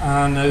calls,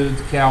 I know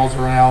the cows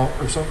are out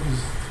or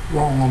something's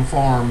wrong on the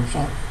farm or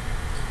something.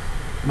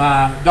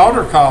 My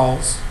daughter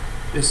calls,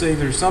 it's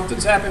either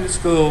something's happened at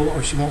school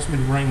or she wants me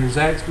to bring her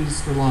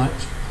Zaxby's for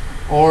lunch.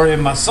 Or if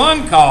my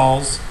son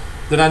calls,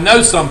 that I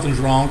know something's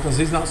wrong because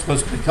he's not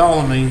supposed to be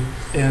calling me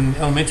in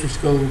elementary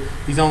school.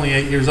 He's only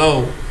 8 years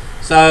old.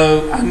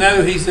 So I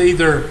know he's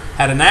either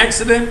had an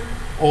accident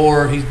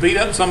or he's beat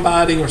up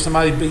somebody or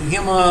somebody beat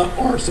him up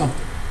or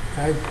something.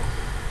 Okay?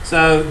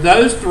 So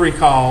those 3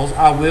 calls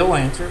I will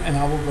answer, and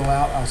I will go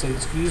out. I'll say,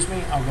 "Excuse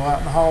me." I'll go out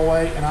in the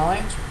hallway and I'll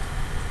answer.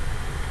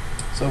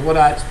 So what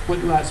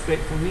do I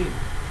expect from you?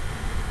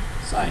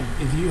 Same.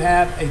 If you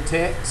have a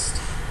text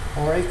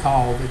or a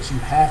call that you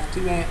have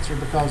to answer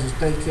because it's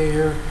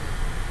daycare,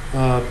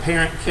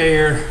 parent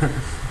care,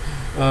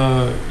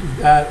 you've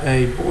got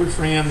a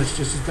boyfriend that's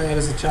just as bad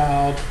as a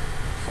child,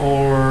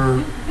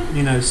 or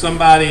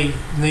somebody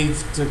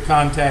needs to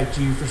contact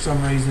you for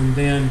some reason,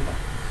 then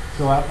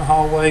go out in the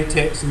hallway,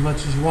 text as much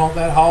as you want.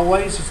 That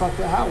hallway is just like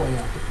the highway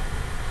out there.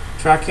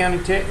 Tri-County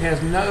Tech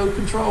has no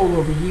control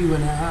over you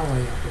in that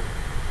highway out there.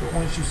 But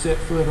once you set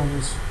foot on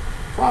this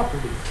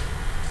property,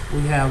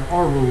 we have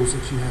our rules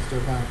that you have to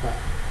abide by.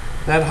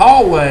 That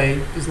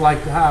hallway is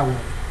like the highway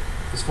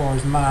as far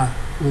as my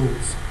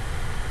rules.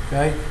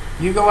 Okay?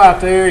 You go out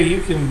there,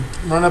 you can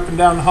run up and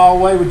down the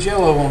hallway with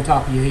jello on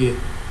top of your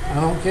head. I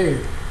don't care.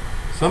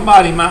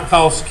 Somebody might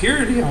call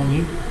security on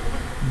you,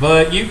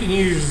 but you can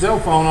use your cell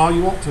phone all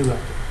you want to out there.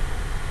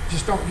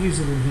 Just don't use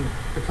it in here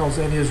because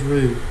that is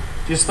rude.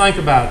 Just think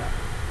about it.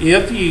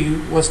 If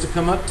you was to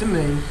come up to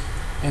me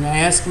and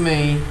ask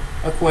me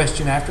a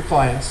question after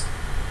class,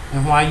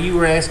 and while you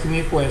were asking me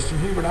a question,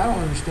 "Hubert, I don't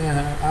understand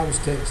how I was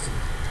texting."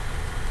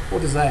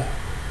 What is that?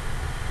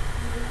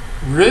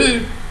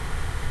 Rude,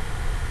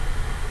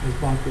 as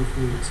Bonk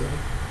Weekly would say.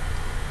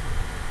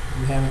 If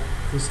you haven't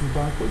listened to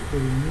Bonk Weekly,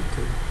 you need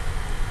to.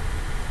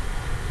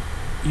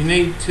 You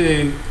need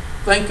to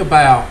think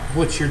about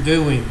what you're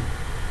doing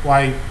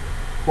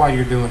while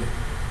you're doing it.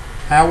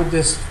 How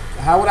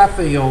would I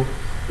feel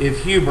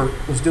if Hubert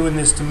was doing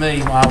this to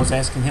me while I was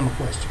asking him a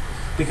question?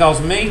 Because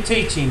me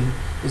teaching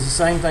is the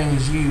same thing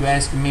as you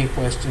asking me a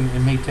question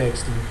and me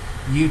texting.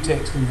 You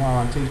texting while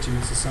I'm teaching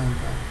is the same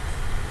thing.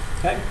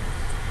 Okay?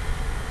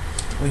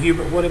 Well,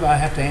 Hubert, what if I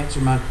have to answer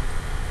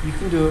You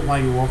can do it while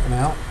you're walking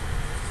out.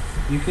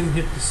 You can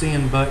hit the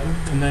send button,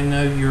 and they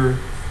know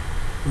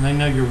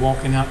you're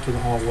walking out to the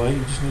hallway.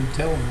 You just need to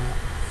tell them that.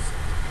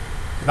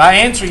 If I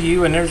answer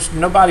you and there's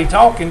nobody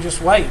talking,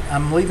 just wait.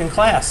 I'm leaving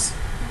class.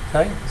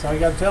 Okay? That's all you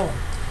got to tell them.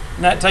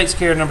 And that takes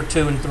care of number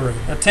 2 and 3.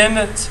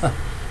 Attendance, I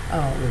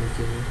don't really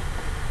care.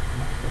 I'm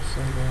not going to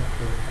say that,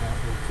 but I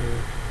don't really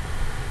care.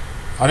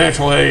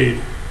 Financial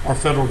aid, our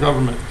federal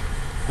government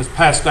has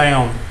passed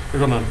down. They're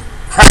going to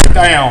crack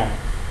down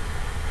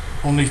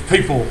on these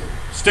people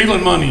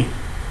stealing money.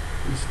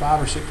 These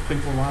 5 or 6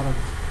 people out of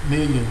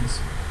millions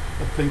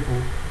of people.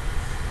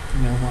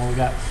 While we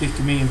got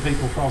 50 million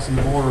people crossing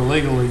the border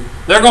illegally,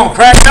 they're going to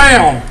crack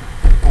down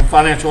on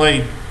financial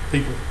aid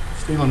people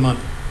stealing money.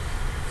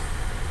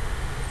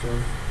 So,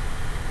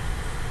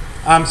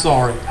 I'm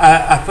sorry.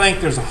 I think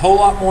there's a whole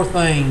lot more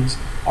things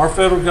our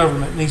federal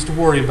government needs to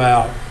worry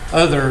about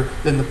other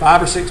than the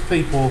 5 or 6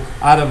 people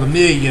out of a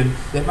million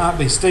that might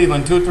be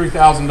stealing $2,000 or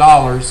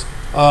 $3,000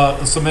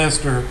 a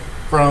semester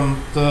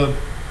from the.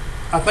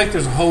 I think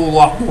there's a whole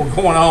lot more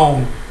going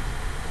on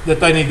that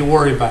they need to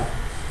worry about.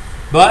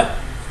 But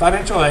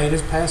financial aid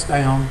has passed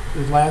down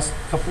the last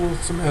couple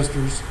of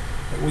semesters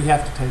that we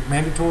have to take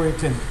mandatory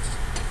attendance.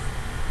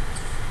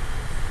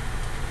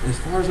 As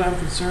far as I'm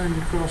concerned,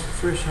 you cross the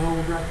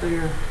threshold right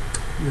there,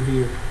 you're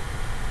here.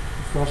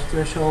 You cross the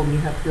threshold and you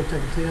have to go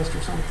take a test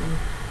or something,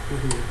 you're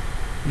here.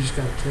 You just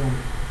got to tell me.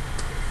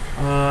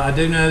 I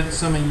do know that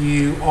some of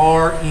you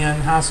are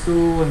in high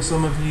school and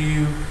some of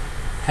you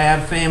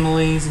have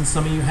families and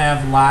some of you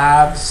have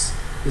lives.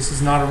 This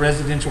is not a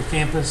residential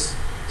campus,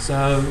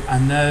 so I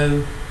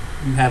know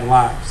you have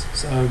lives.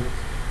 So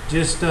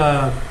just,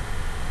 I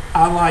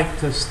like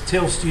to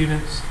tell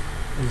students,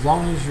 as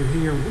long as you're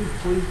here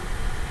weekly,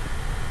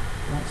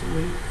 once a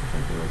week, I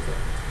think we're okay.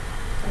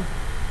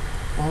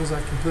 As long as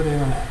I can put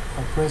in a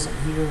present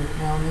here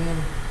now and then,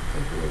 I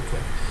think we're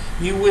okay.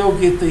 You will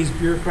get these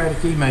bureaucratic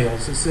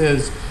emails that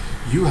says,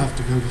 you have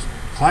to go to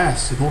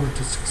class in order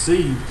to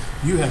succeed.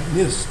 You have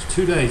missed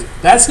 2 days.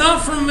 That's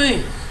not from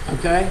me,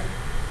 okay?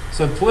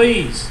 So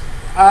please,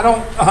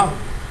 the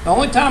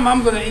only time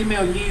I'm going to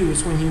email you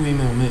is when you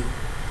email me.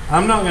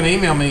 I'm not going to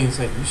email me and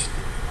say, you should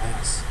go to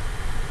class.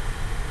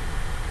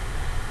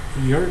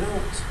 You're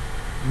adults.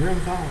 You're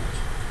in college.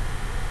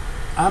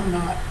 I'm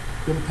not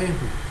going to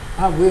pamper you.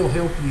 I will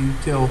help you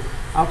till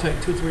I'll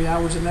take 2 or 3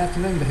 hours in the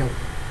afternoon to help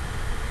you.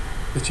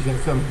 But you got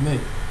to come to me.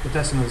 But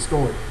that's another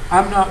story.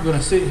 I'm not going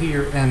to sit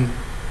here and,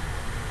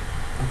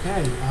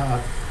 okay,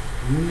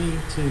 you need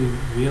to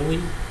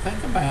really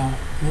think about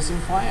missing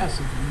class.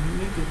 You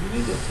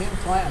need to attend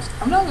class.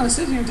 I'm not going to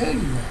sit here and tell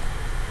you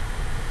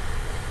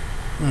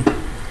that.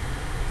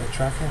 But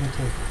Tri-County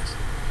Tech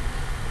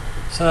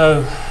is.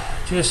 So,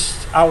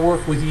 I'll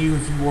work with you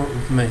if you work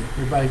with me.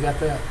 Everybody got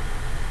that?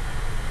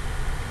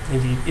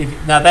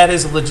 Now that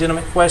is a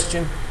legitimate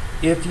question.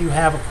 If you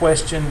have a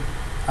question,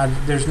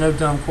 there's no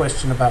dumb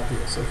question about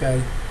this,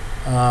 okay?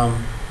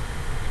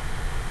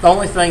 The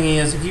only thing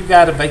is, if you've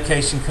got a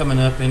vacation coming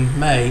up in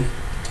May,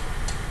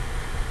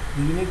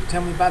 do you need to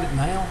tell me about it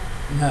now?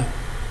 No.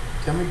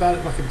 Tell me about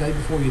it like a day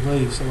before you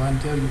leave so I can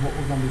tell you what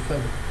we're going to be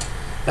covering.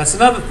 That's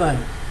another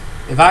thing.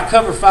 If I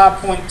cover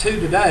 5.2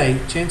 today,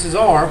 chances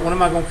are, what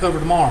am I going to cover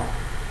tomorrow?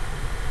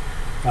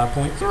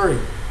 5.3.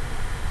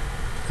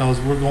 Because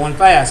we're going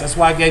fast. That's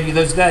why I gave you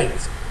those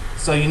dates.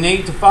 So you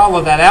need to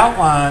follow that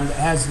outline that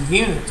has the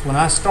units. When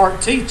I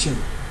start teaching,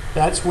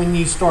 that's when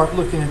you start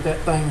looking at that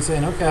thing and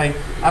saying, okay,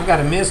 I've got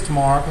to miss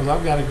tomorrow because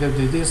I've got to go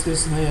do this,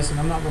 this, and this, and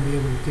I'm not going to be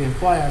able to attend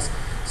class.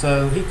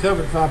 So he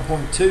covered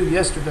 5.2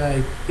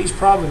 yesterday. He's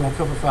probably going to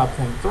cover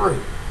 5.3.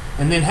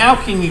 And then how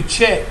can you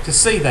check to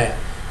see that?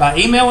 By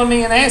emailing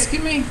me and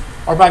asking me,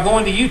 or by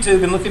going to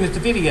YouTube and looking at the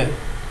video?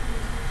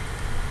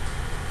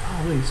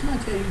 Oh, Lee,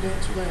 somebody tell you to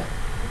answer that?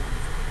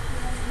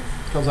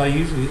 Because I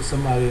usually get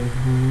somebody,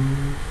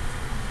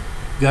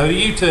 go to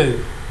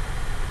YouTube.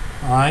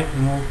 All right,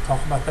 and we'll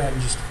talk about that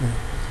in just a minute.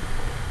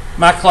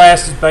 My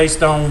class is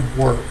based on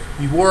work.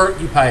 You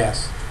work, you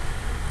pass.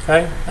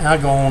 Okay? And I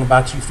go on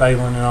about you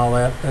failing and all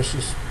that. That's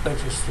just to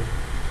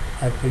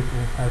have people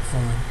have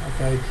fun.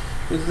 Okay?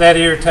 That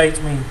irritates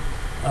me.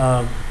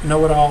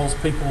 Know-it-alls,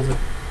 people that,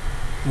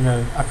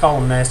 I call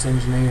them NASA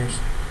engineers.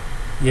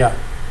 Yeah.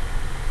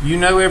 You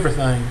know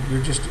everything.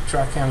 You're just at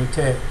Tri-County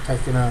Tech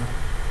taking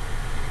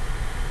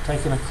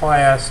a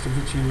class to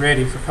get you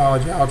ready for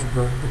college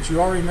algebra, but you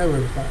already know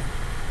everything.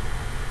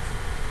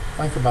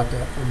 Think about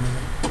that for a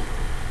minute.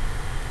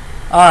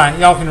 All right,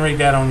 y'all can read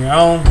that on your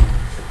own.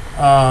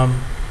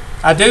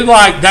 I do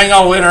like dang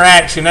old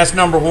interaction. That's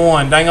number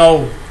one. Dang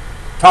old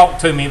talk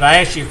to me. If I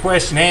ask you a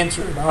question,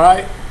 answer it. All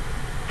right?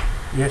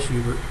 Yes,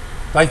 Hubert.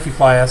 Thank you,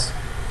 class.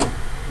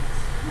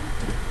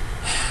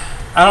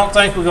 I don't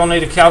think we're going to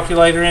need a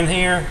calculator in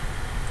here.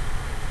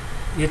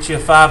 Get you a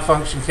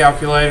 5-function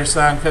calculator,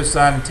 sine,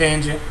 cosine, and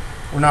tangent.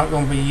 We're not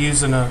going to be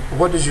using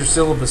what does your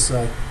syllabus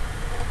say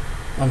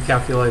on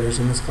calculators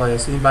in this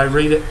class? Anybody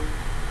read it?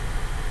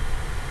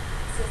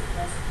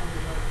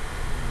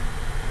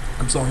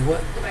 I'm sorry,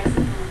 what?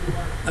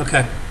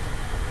 Okay.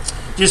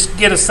 Just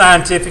get a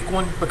scientific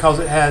one because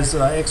it has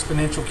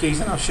exponential keys,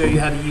 and I'll show you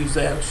how to use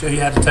that. I'll show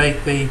you how to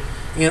take the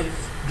nth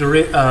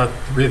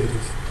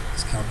derivative.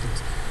 It's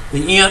calculus.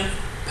 The nth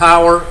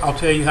power, I'll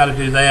tell you how to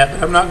do that,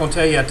 but I'm not going to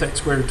tell you how to take the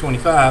square root of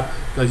 25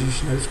 because you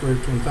should know the square root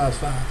of 25 is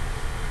 5.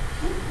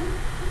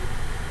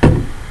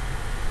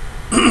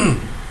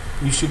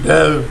 You should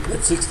know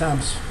that 6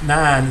 times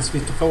 9 is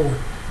 54.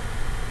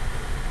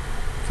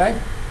 Okay?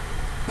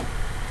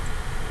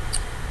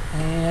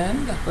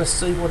 And let's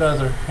see what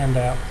other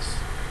handouts.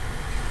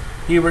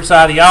 Hubert's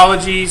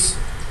ideologies.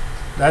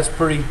 That's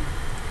pretty.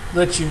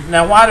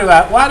 Now, why do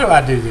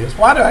I do this?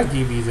 Why do I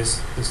give you this?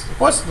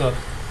 What's the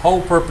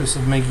whole purpose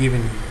of me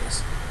giving you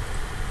this?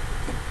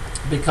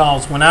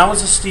 Because when I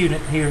was a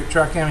student here at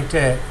Tri-County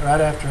Tech,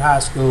 right after high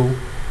school,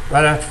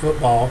 right after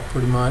football,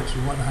 pretty much,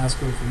 it wasn't high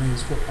school for me, it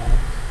was football,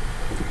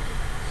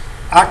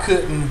 I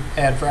couldn't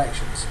add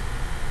fractions.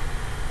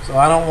 So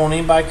I don't want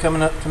anybody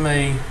coming up to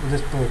me with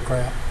this bull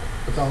crap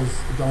because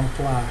it don't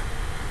apply.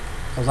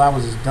 Because I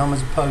was as dumb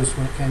as a post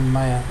when it came to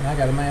math, and I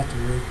got a math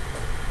degree.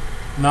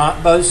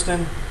 Not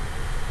boasting,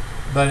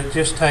 but it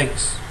just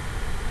takes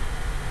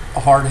a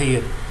hard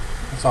head.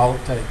 That's all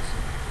it takes.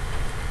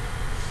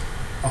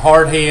 A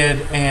hard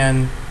head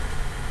and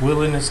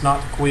willingness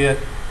not to quit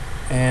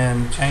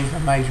and change my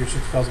major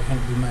just because I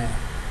can't do math.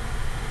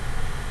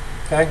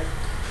 Okay?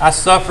 I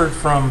suffered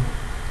from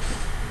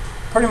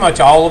pretty much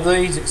all of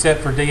these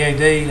except for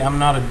DAD. I'm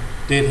not a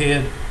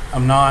deadhead.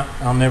 I'm not.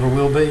 I'll never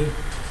will be.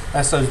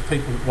 That's those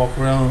people that walk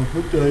around,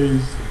 what day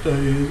is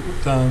it?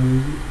 What time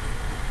is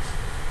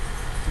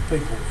it?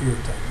 People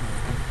irritate me.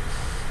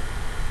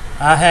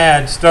 I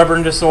had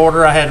stubborn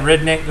disorder. I had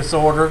redneck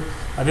disorder.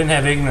 I didn't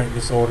have ignorant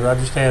disorder. I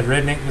just had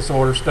redneck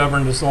disorder,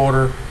 stubborn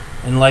disorder,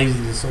 and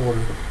lazy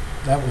disorder.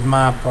 That was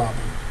my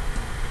problem.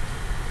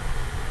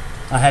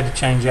 I had to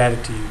change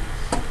attitude.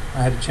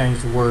 I had to change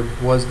the word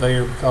was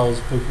there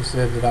because people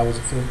said that I was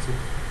offensive.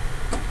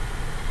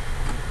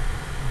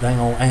 Dang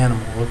old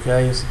animal,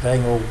 okay? It's a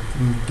dang old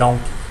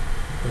donkey.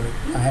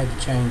 But I had to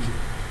change it.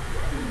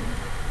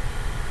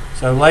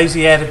 So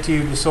lazy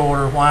attitude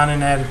disorder,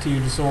 whining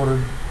attitude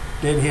disorder,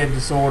 deadhead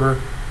disorder,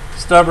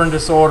 stubborn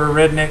disorder,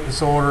 redneck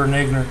disorder, and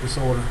ignorant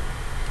disorder.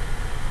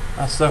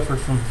 I suffered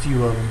from a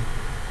few of them.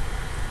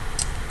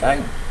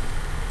 Okay?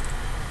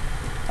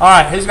 All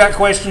right, who's got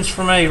questions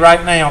for me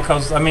right now?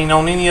 Because, on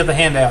any of the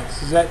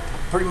handouts. Is that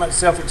pretty much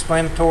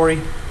self-explanatory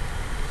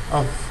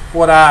of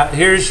what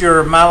here's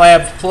your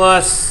MyLabs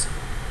Plus,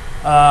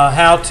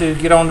 how to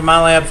get on to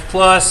MyLabs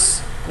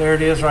Plus. There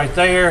it is right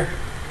there.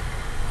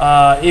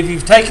 If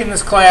you've taken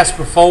this class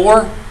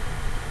before,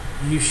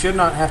 you should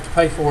not have to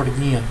pay for it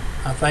again.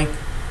 I think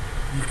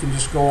you can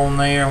just go on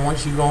there, and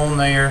once you go on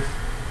there,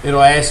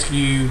 it'll ask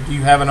you, do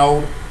you have an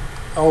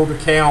old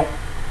account?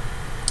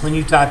 When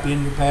you type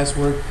in your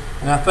password,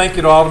 and I think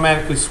it'll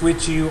automatically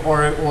switch you,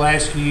 or it will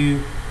ask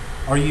you,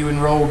 are you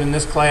enrolled in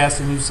this class?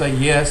 And you say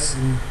yes,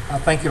 and I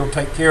think it'll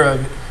take care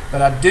of it.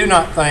 But I do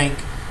not think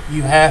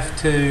you have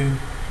to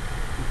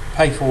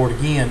pay for it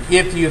again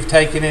if you have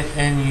taken it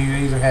and you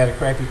either had a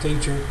crappy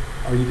teacher,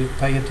 or you didn't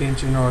pay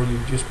attention, or you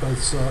just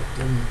both sucked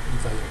and you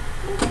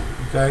failed.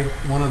 Okay?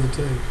 One of the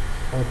two,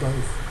 or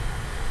both.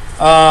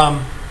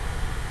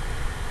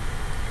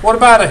 What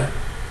about a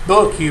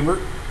book, Hubert?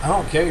 I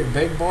don't care.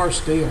 Beg, borrow,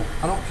 steal.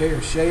 I don't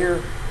care.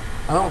 Share.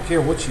 I don't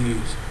care what you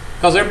use.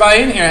 Because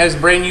everybody in here has a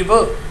brand new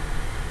book.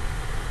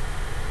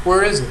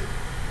 Where is it?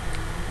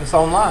 It's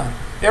online.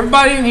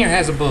 Everybody in here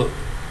has a book.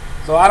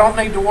 So I don't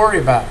need to worry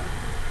about it.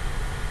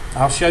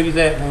 I'll show you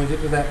that when we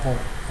get to that point.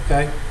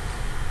 Okay?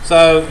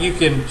 So you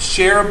can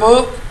share a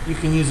book. You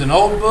can use an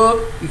old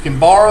book. You can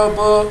borrow a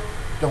book.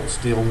 Don't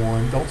steal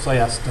one. Don't say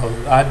I stole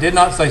it. I did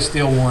not say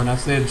steal one. I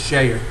said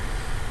share.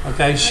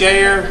 Okay?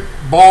 Share,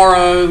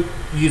 borrow,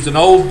 use an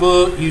old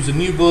book, use a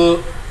new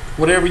book,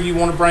 whatever you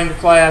want to bring to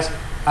class.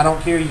 I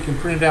don't care. You can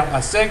print it out by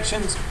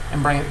sections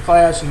and bring it to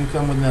class. You can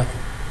come with nothing.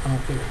 I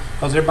don't care.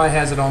 Because everybody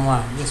has it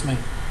online. Yes, ma'am.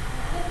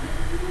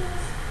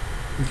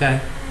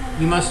 Okay.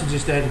 You must have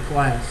just added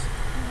class.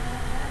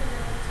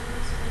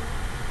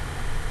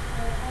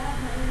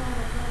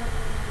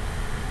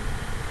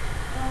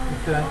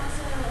 Okay.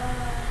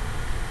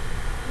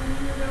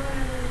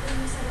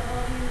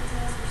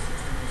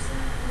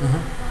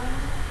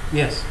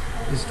 Yes,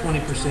 it's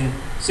 20%.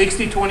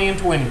 60, 20, and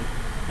 20.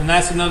 And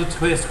that's another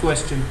test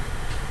question.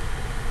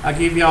 I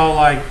give y'all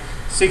like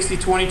 60,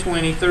 20,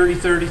 20, 30,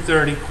 30,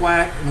 30,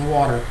 quack, and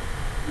water.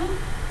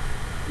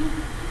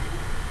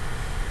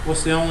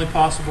 What's the only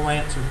possible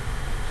answer?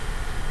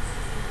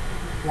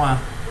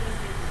 Why?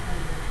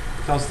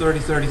 Because 30,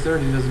 30,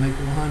 30 doesn't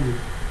equal 100.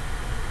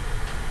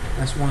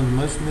 That's one of the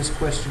most missed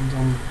questions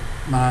on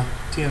my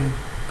 10,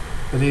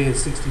 but it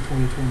is 60,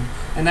 20, 20.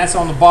 And that's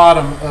on the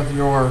bottom of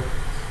your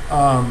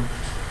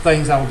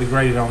things I will be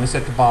graded on. It's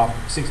at the bottom,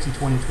 60,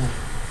 20, 20.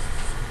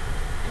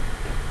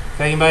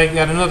 Okay, anybody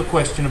got another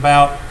question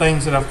about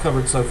things that I've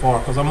covered so far?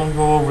 Because I'm going to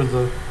go over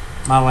the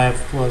MyLabs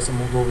Plus. I'm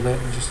going to go over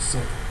that in just a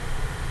second.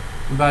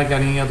 Anybody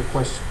got any other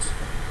questions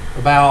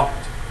about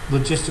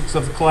logistics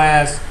of the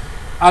class?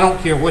 I don't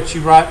care what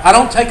you write. I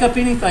don't take up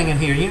anything in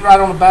here. You can write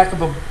on the back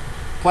of a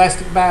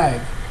plastic bag.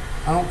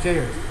 I don't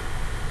care.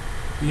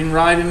 You can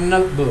write in a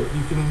notebook.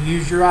 You can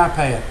use your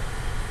iPad.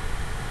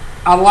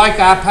 I like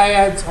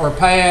iPads or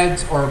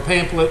pads or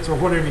pamphlets or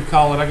whatever you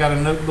call it. I got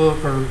a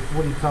notebook, or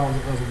what do you call the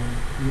other one?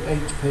 The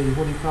HP.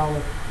 What do you call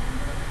it?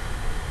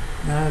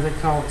 No, they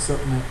call it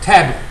something else.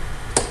 Tablet.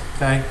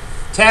 Okay.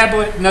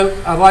 Tablet. No,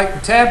 I like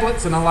the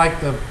tablets and I like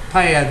the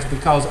pads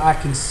because I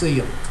can see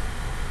them.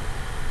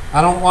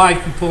 I don't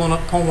like you pulling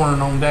up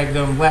porn on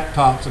dadgum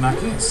laptops and I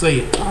can't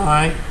see it. All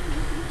right.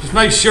 Just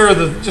make sure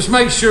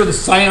the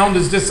sound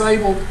is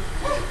disabled.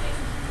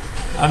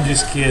 I'm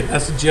just kidding.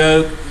 That's a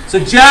joke. It's a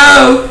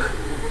joke.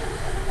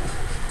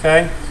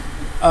 Okay.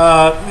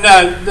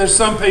 No, there's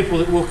some people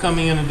that will come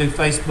in and do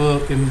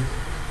Facebook,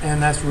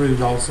 and that's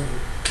rude also.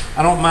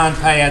 I don't mind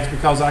pads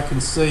because I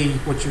can see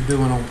what you're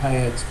doing on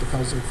pads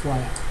because they're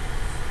flat.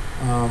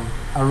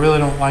 I really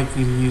don't like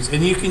you to use,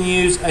 and you can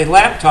use a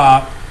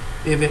laptop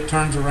if it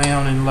turns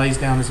around and lays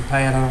down as a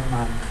pad. I don't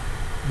mind that,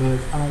 but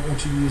I don't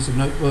want you to use a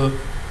notebook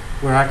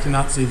where I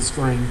cannot see the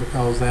screen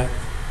because that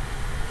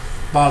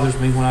bothers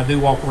me when I do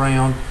walk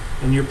around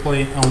and you're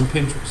playing on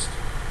Pinterest.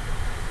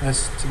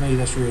 To me,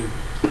 that's rude.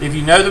 If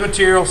you know the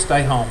material,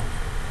 stay home.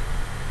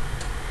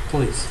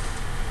 Please.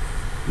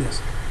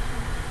 Yes.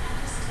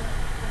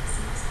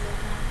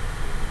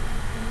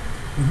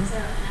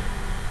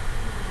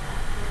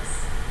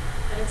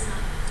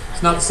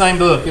 It's not the same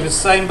book. If it's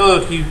the same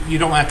book, you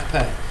don't have to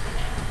pay.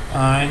 All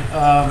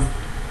right.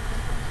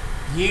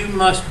 You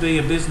must be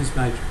a business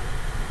major.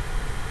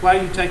 Why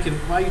are you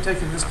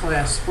taking this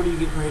class? What are you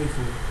getting ready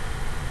for?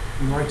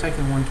 You've already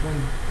taken 120.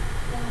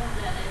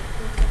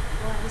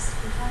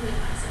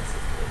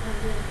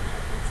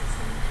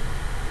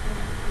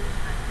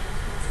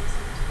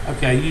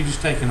 Okay, you're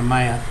just taking a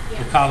math,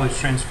 the college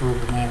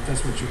transferable math.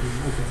 That's what you're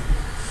doing. Okay.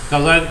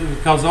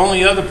 Because the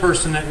only other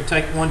person that would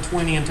take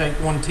 120 and take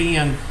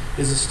 110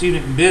 is a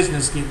student in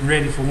business getting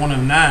ready for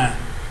 109.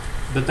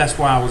 But that's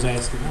why I was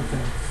asking.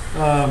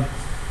 Okay.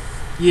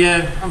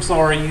 Yeah, I'm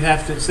sorry. You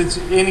have to, since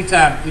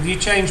anytime, if you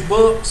change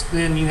books,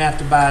 then you have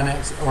to buy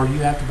or you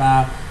have to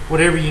buy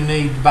whatever you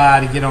need to buy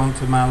to get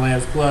onto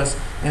MyLabs Plus,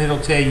 and it'll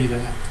tell you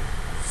that.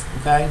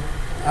 Okay?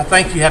 I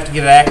think you have to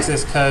get an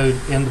access code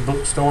in the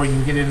bookstore. You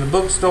can get it in the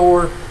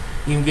bookstore,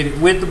 you can get it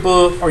with the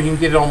book, or you can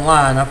get it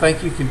online. I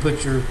think you can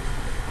put your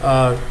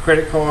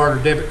credit card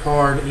or debit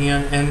card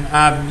in, and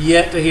I've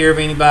yet to hear of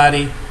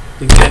anybody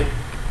to get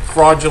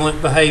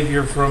fraudulent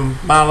behavior from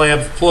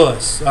MyLabs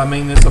Plus. I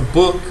mean, it's a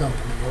book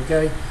company,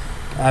 okay?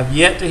 I've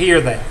yet to hear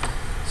that.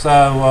 So,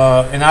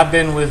 and I've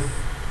been with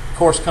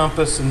Course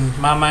Compass and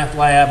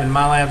MyMathLab and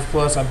MyLabs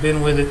Plus. I've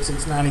been with it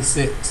since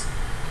 '96.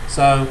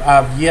 So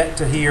I've yet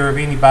to hear of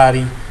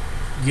anybody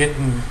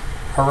getting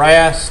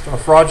harassed or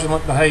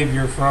fraudulent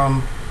behavior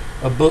from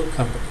a book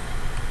company,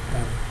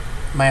 a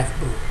math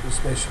book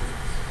especially.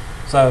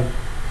 So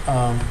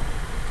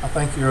I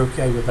think you're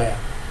okay with that.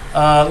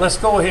 Let's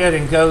go ahead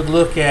and go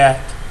look at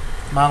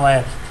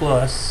MyLabs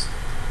Plus,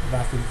 if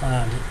I can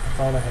find it. I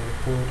thought I had it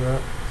pulled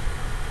up.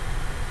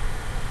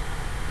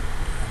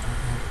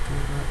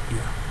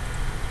 Yeah.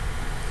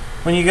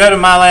 When you go to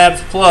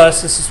MyLabs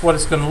Plus, this is what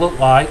it's going to look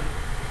like.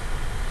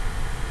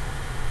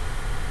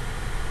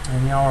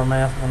 And y'all are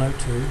Math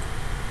 102.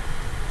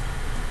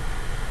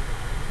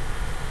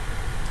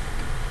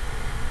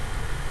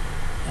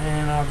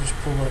 I'll just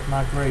pull up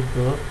my grade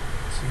book.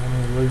 See how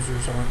many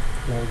losers aren't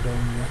logged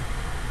on yet.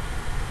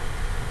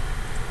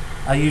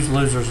 I use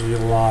losers a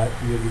lot.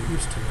 You'll get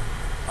used to it.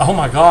 Oh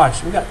my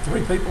gosh, we got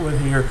 3 people in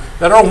here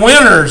that are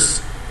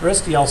winners. The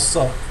rest of y'all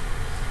suck.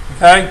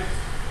 Okay?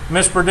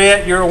 Miss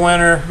Burdette, you're a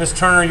winner. Miss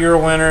Turner, you're a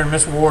winner. And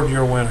Miss Ward,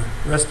 you're a winner.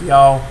 The rest of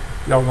y'all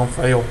gonna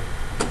fail.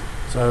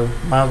 So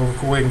might as well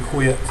go ahead and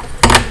quit.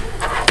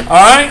 All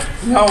right?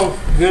 Y'all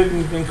good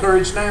and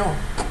encouraged now?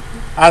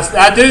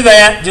 I do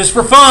that just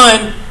for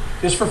fun.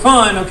 Just for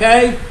fun,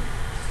 okay?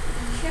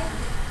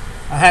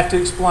 I have to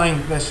explain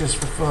that that's just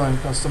for fun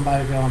because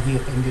somebody got on here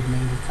thinking me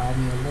and called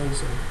me a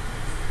loser.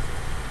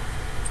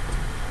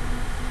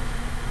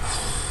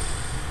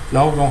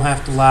 Y'all gonna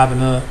have to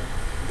liven up.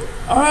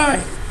 All right.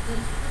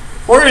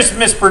 Where is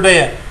Miss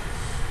Burdette?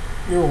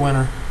 You're a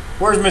winner.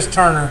 Where's Miss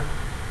Turner?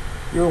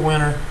 You're a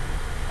winner.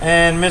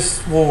 And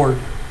Miss Ward,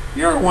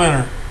 you're a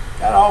winner.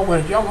 Got all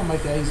winners. Y'all gonna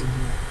make A's in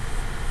here.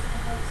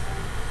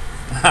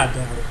 I doubt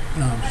it.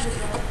 No, I'm just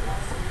kidding.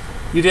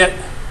 You did?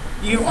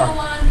 You It was are.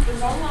 online,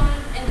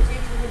 and the teacher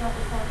would not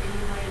respond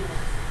anyway.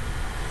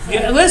 So,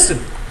 Yeah, listen.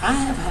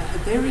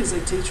 There is a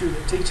teacher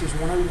that teaches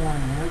 101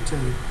 and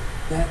 102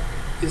 that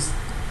is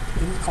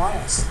in the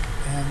class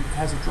and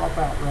has a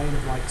dropout rate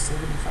of like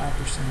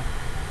 75%.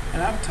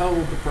 And I've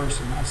told the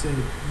person, I said,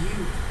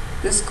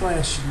 this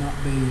class should not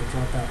be a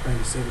dropout rate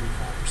of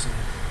 75%.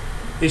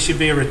 It should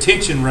be a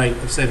retention rate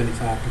of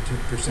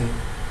 75%.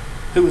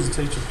 Who was the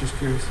teacher? Just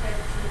curious.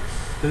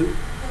 Who?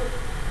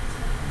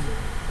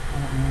 I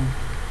don't know.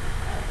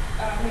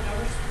 I mean, I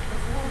was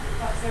before,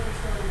 like several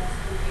stories, I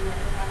said, email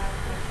if I have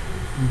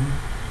questions.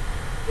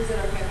 Mm-hmm. Is it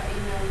okay if I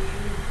email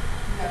you,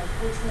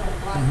 which one,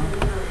 Blackboard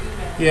or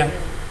email? Yeah.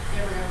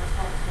 Never got a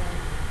response from them.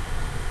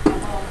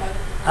 I'm all about it.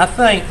 I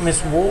think,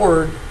 Miss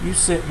Ward, you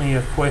sent me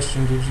a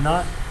question, did you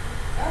not?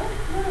 I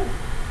don't know.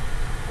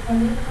 If I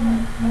did or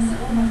not, I sent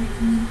one of my teachers a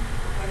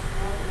question, I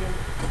don't remember.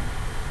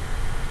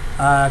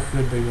 I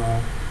could be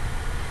wrong. I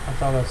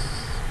thought I was...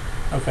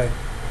 Okay.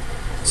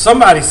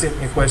 Somebody sent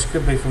me a question.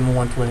 Could be from the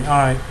 120. All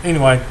right.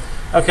 Anyway.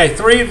 Okay,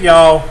 3 of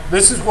y'all.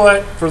 This is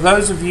what, for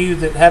those of you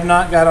that have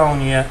not got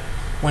on yet,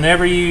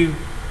 whenever you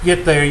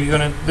get there, you're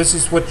going to... This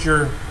is what it's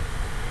going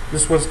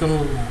to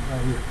look like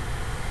right here.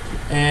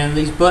 And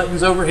these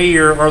buttons over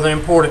here are the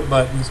important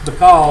buttons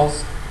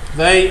because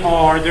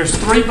there's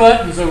 3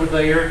 buttons over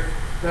there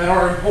that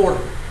are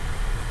important.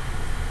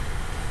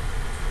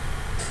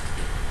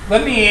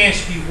 Let me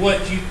ask you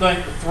what you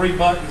think the 3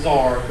 buttons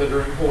are that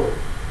are important.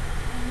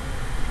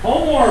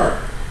 Homework.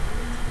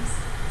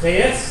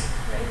 Test.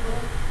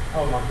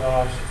 Oh my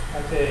gosh,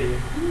 I tell you.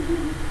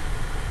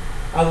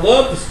 I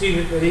love the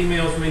student that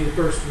emails me the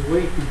first of the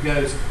week who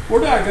goes,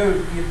 where do I go to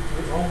get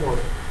homework?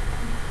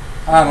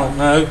 I don't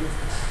know.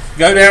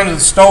 Go down to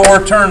the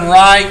store, turn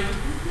right.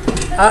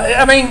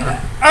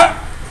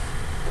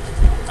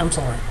 I'm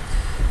sorry.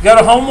 Go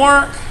to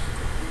homework,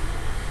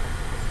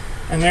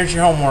 and there's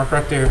your homework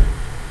right there.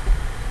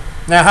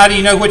 Now, how do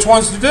you know which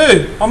ones to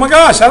do? Oh my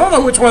gosh, I don't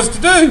know which ones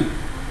to do.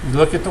 You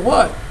look at the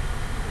what?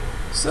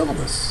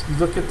 Syllabus. You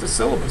look at the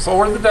syllabus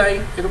or the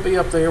date. It'll be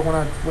up there when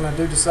I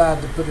do decide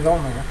to put it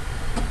on there.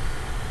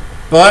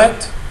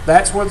 But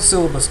that's where the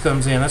syllabus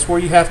comes in. That's where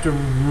you have to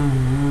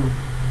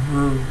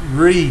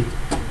read.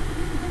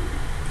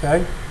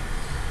 Okay?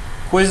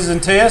 Quizzes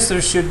and tests,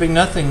 there should be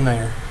nothing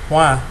there.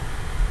 Why?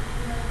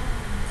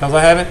 Because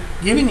I haven't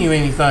given you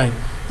anything.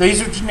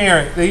 These are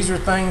generic. These are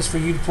things for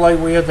you to play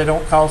with. They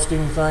don't cost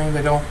anything.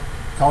 They don't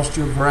cost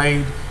you a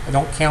grade. They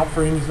don't count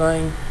for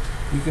anything.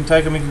 You can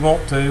take them if you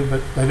want to,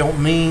 but they don't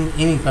mean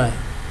anything.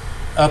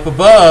 Up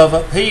above,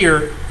 up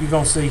here, you're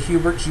going to see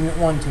Hubert's Unit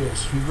 1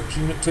 test, Hubert's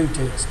Unit 2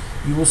 test.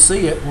 You will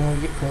see it when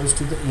we get close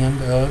to the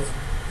end of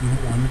Unit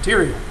 1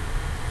 material.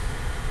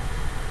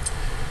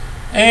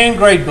 And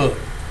grade book.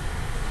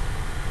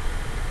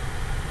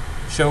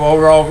 Show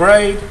overall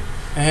grade,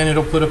 and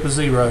it'll put up a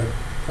 0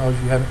 because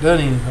you haven't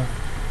done anything.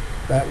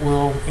 That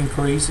will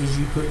increase as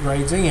you put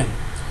grades in.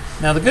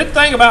 Now, the good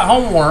thing about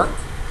homework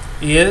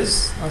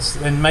is,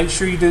 and make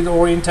sure you do the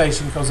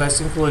orientation because that's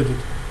included.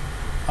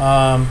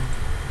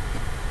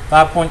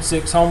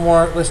 5.6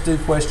 homework, let's do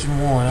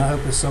question 1. I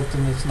hope it's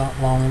something that's not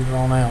long and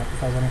drawn out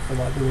because I don't feel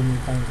like doing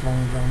anything that's long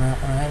and drawn out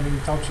when I haven't even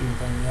taught you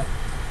anything yet.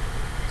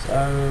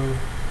 So,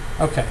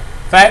 okay.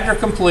 Factor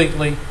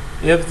completely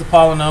if the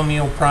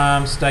polynomial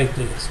prime state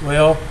this.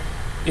 Well,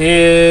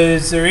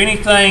 is there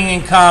anything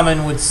in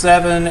common with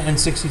 7 and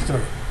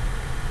 63?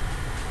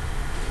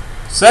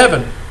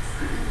 7.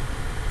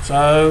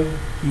 So,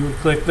 you would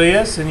click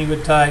this and you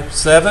would type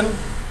 7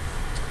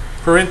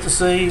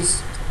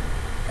 parentheses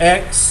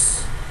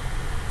x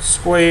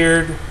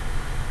squared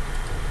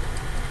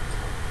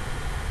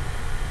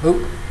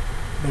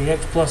be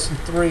x plus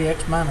 3,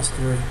 x minus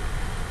 3,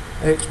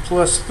 x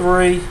plus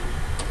 3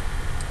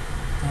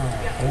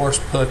 horse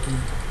pucky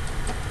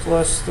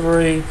plus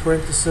 3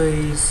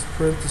 parentheses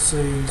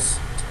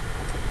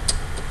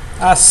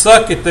I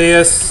suck at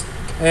this,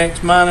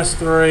 x minus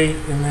 3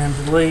 and then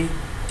delete,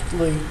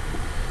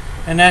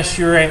 and that's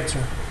your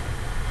answer.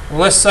 Well,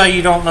 let's say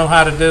you don't know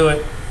how to do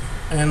it,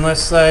 and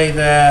let's say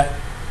that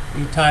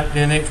You typed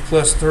in x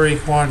plus 3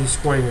 quantity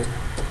squared.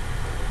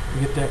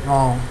 You get that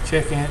wrong.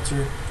 Check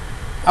answer.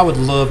 I would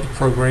love to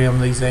program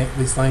these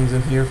things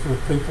in here for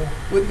people.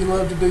 Wouldn't you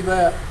love to do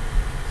that?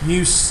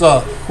 You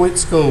suck. Quit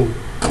school.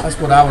 That's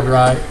what I would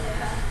write.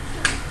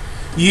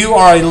 You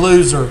are a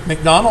loser.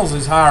 McDonald's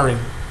is hiring.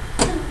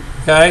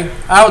 Okay?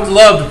 I would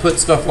love to put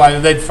stuff like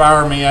that. They'd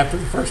fire me after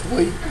the first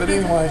week. But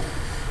anyway,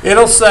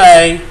 it'll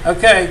say,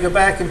 okay, go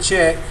back and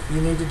check.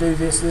 You need to do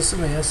this, this,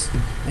 and this.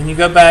 And you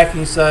go back and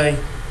you say,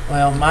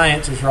 well, my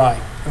answer's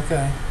right.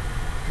 Okay.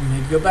 You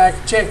need to go back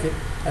and check it.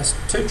 That's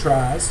 2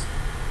 tries.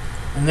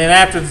 And then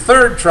after the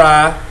 3rd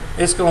try,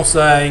 it's going to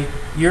say,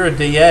 you're a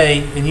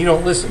DA and you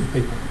don't listen to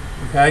people.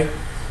 Okay?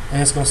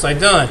 And it's going to say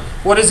done.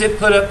 What does it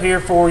put up here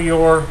for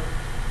your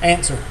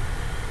answer?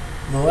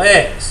 Little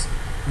X.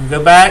 You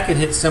go back and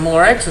hit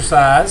similar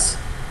exercise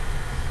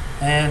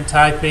and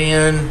type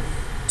in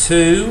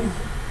 2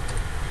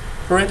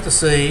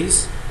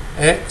 parentheses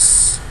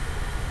x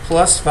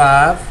plus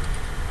 5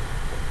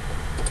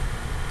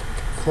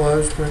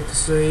 close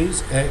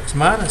parentheses x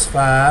minus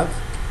 5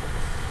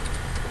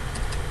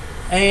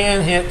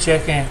 and hit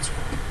check answer.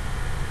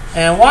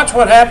 And watch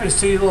what happens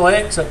to your little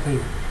X up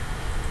here.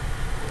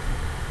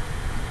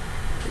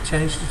 It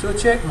changed it to a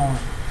check mark.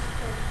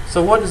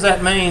 So what does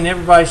that mean?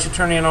 Everybody should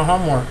turn in on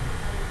homework.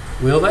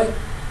 Will they?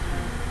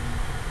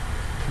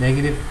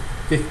 Negative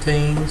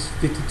 15s,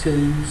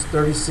 52s,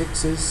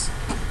 36s.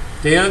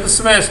 At the end of the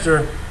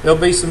semester, there'll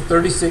be some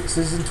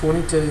 36s and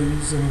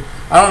 22s. And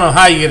I don't know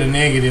how you get a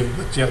negative,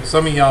 but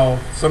some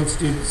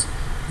students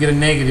get a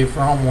negative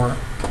for homework.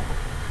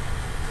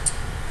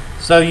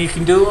 So you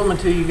can do them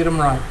until you get them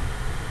right.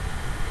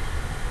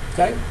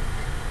 Okay?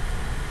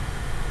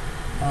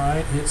 All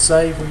right, hit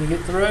save when you get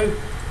through.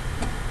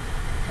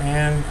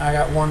 And I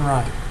got 1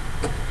 right.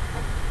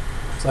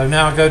 So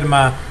now I go to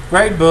my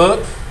grade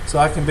book so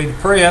I can be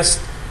depressed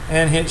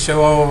and hit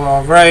show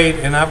overall grade,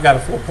 and I've got a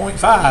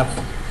 4.5. I have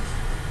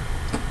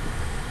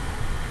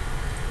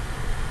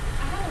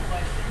a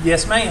question.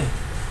 Yes, ma'am.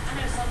 I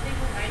know some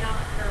people may not,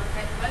 or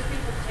most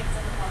people take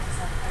some classes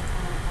like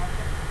time on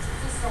market.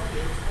 Since this is only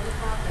a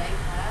 25-day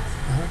class,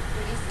 do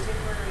these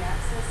temporary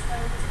access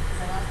codes? Is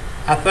that like,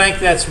 I think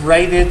that's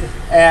rated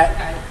at,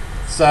 okay.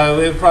 so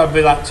it would probably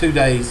be like 2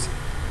 days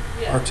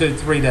Yeah. or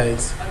 3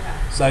 days. Okay.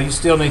 So you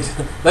still need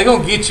to, they're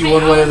going to get you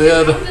one way or the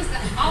other. I'm just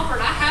offered.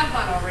 I have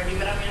mine already,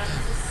 but I mean,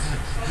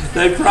 I'm just.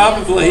 They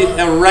probably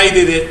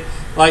rated it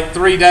like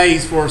 3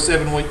 days for a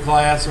 7-week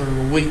class or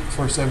a week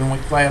for a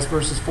 7-week class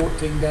versus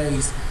 14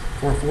 days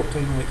for a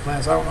 14-week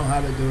class. I don't know how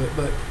they do it,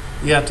 but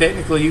yeah,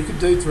 technically you could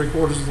do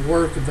 3/4 of the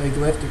work if they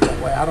left it that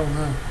way. I don't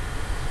know.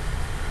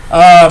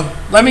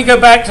 Let me go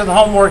back to the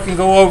homework and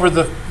go over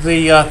the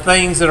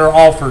things that are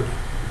offered.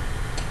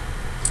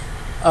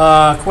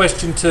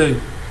 Question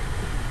 2.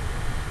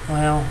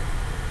 Well,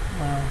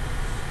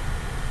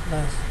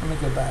 let me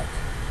go back.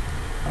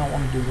 I don't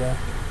want to do that.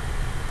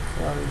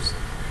 Close.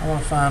 I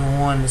want to find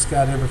one that's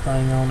got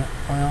everything on it.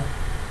 Well,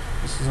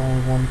 this is the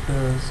only one that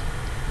does.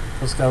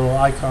 It's got a little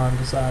icon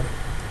beside it.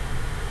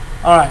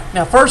 All right.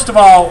 Now, first of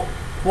all,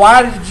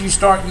 why did you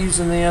start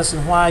using this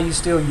and why are you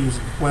still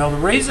using it? Well, the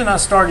reason I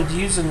started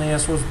using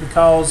this was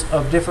because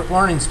of different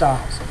learning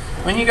styles.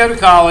 When you go to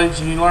college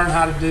and you learn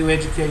how to do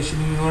education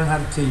and you learn how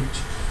to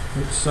teach,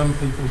 which some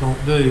people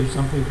don't do.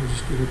 Some people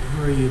just get a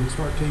degree and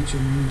start teaching,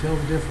 and you can tell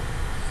the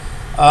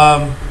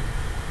difference.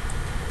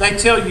 They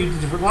tell you the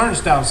different learning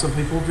styles. Some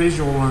people are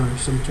visual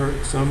learners,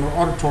 some are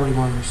auditory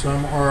learners,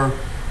 some are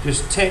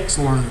just text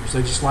learners.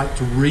 They just like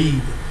to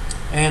read.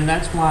 And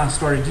that's why I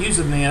started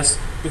using this,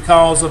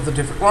 because of the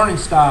different learning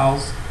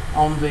styles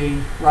on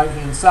the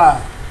right-hand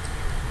side.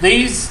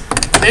 This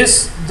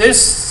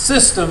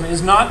system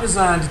is not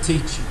designed to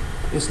teach you.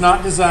 It's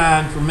not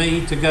designed for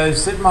me to go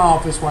sit in my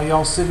office while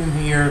y'all sit in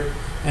here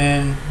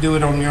and do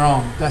it on your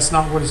own. That's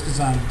not what it's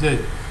designed to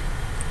do.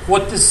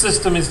 What this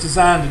system is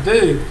designed to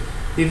do,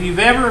 if you've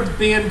ever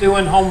been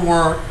doing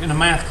homework in a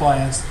math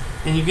class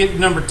and you get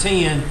number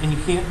 10 and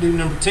you can't do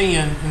number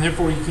 10 and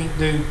therefore you can't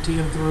do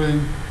 10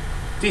 through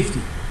 50,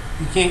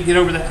 you can't get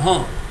over that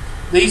hump.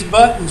 These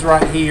buttons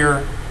right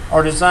here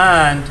are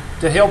designed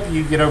to help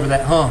you get over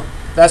that hump.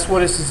 That's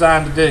what it's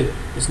designed to do.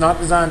 It's not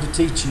designed to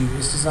teach you.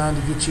 It's designed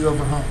to get you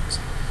over humps.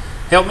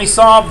 Help Me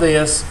Solve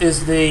This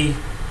is the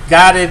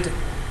guided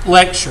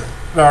lecture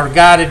or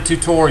guided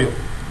tutorial.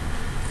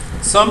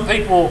 Some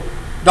people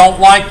don't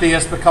like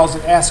this because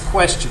it asks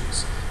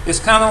questions. It's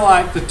kind of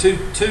like the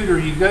tutor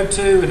you go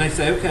to and they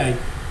say, okay,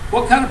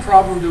 what kind of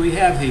problem do we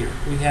have here?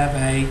 We have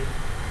a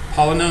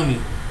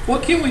polynomial.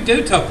 What can we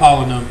do to a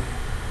polynomial?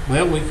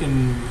 Well, we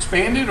can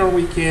expand it or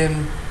we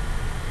can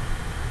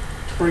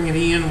bring it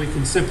in, we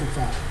can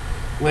simplify it.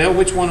 Well,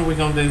 which one are we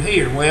going to do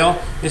here? Well,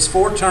 it's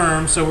 4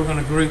 terms, so we're going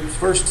to group the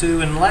first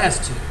 2 and the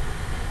last 2.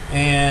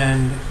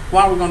 And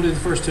why are we going to do the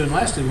first 2 and the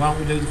last 2? Why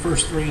don't we do the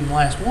first 3 and the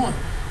last 1?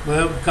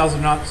 Well, because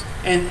they're not,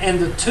 and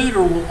the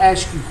tutor will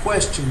ask you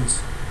questions.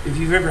 If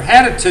you've ever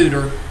had a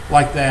tutor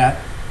like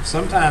that,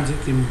 sometimes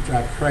it can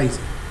drive you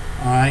crazy.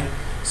 All right?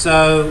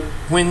 So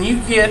when you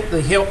get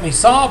the Help Me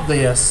Solve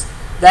This,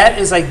 that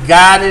is a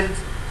guided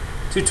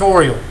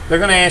tutorial. They're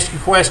going to ask you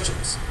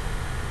questions,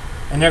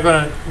 and they're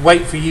going to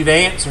wait for you to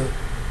answer.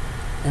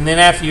 And then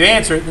after you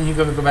answer it, then you're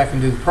going to go back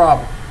and do the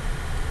problem.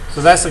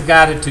 So that's a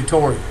guided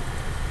tutorial.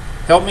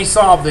 Help me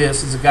solve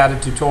this is a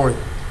guided tutorial.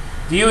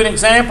 View an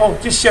example,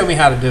 just show me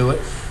how to do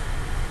it.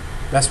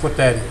 That's what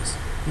that is.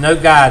 No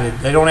guided.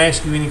 They don't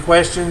ask you any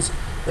questions.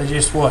 They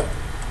just what?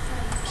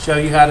 Show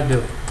you how to do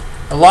it.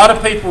 A lot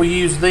of people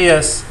use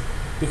this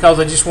because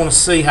they just want to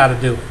see how to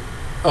do it.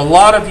 A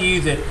lot of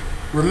you that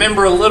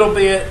remember a little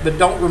bit but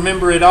don't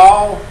remember it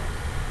all,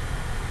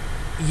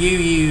 you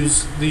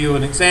use view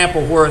an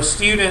example, where a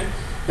student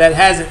that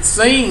hasn't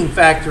seen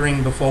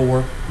factoring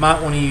before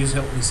might want to use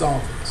help me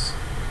solve this.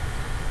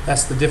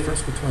 That's the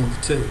difference between the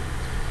two.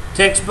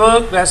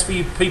 Textbook, that's for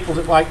you people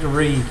that like to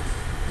read.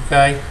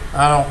 Okay?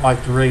 I don't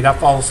like to read. I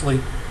fall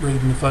asleep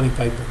reading the funny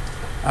paper.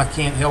 I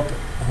can't help it.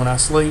 When I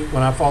sleep,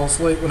 when I fall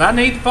asleep, when I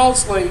need to fall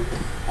asleep,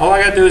 all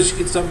I got to do is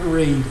get something to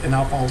read and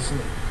I'll fall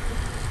asleep.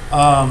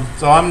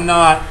 So I'm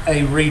not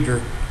a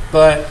reader.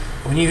 But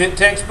when you hit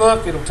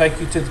textbook, it'll take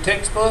you to the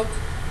textbook,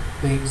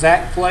 the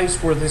exact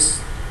place where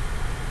this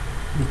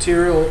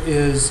material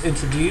is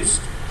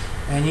introduced,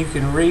 and you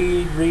can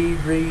read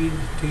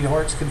to your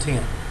heart's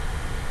content.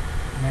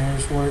 And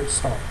there's where it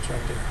starts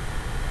right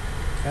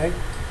there. Okay?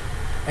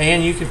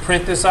 And you can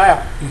print this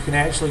out. You can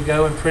actually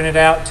go and print it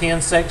out 10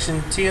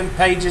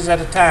 pages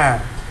at a time,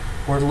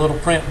 where the little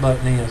print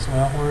button is.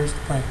 Well, where's the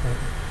print button?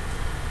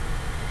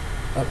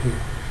 Up here.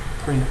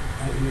 Print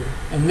right here.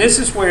 And this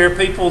is where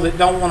people that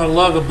don't want to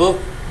lug a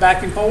book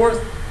back and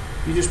forth,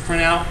 you just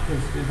print out,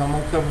 if I'm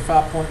going to cover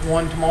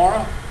 5.1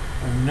 tomorrow,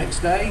 and the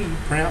next day you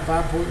print out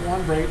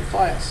 5.1, bring it to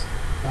class.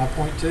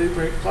 5.2,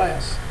 bring it to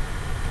class.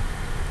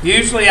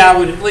 Usually I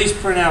would at least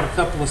print out a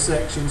couple of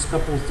sections,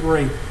 couple of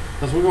three,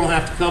 because we're going to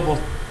have to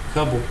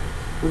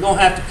we're going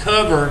to have to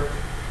cover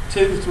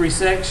 2 to 3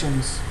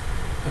 sections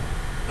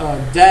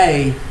a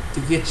day to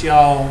get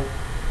y'all,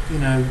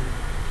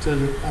 to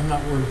the, I'm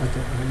not worried about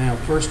that right now.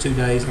 The first 2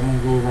 days I'm going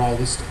to go over all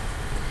this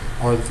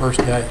stuff, or the first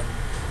day.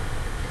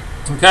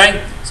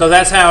 Okay, so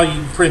that's how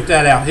you print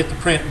that out. Hit the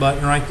print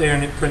button right there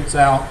and it prints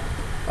out,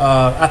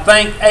 I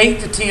think 8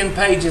 to 10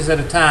 pages at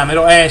a time.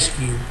 It'll ask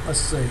you, let's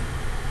see.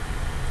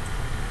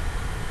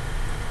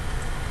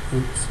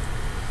 Oops.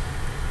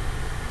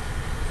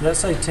 Did I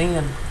say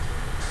 10?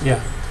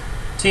 Yeah.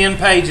 10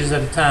 pages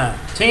at a time.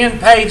 10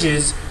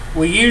 pages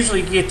will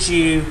usually get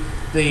you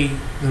the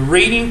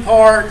reading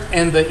part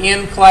and the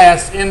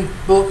in-class,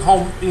 in-book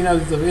home,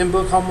 the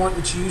in-book homework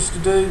that you used to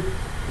do.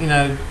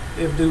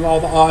 It'll do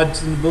all the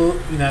odds in the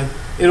book.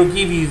 It'll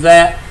give you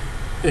that,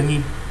 and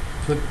you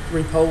put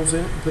 3 polls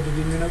in it and put it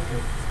in your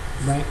notebook.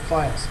 Bring it to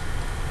class.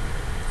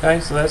 Okay,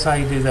 so that's how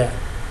you do that.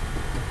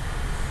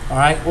 All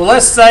right, well,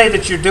 let's say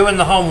that you're doing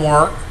the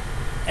homework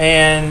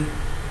and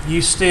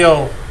you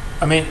still,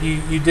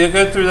 you did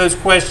go through those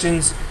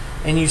questions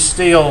and you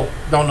still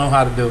don't know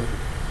how to do it.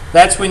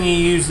 That's when you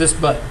use this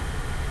button.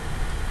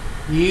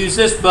 You use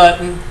this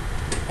button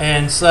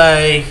and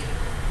say,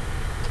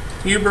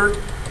 Hubert,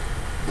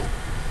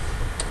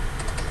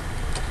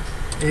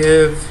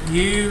 if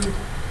you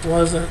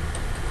wasn't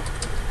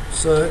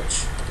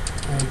such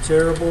a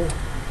terrible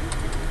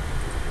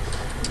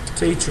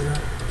teacher,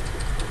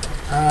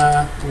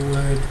 I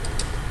would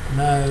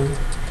know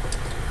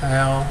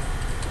how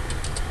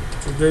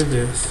to do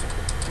this.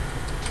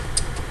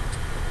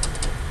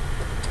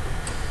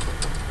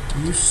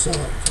 You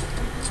suck.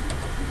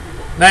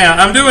 Now,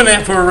 I'm doing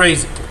that for a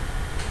reason.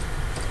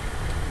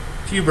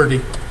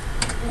 Puberty.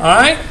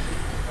 Alright?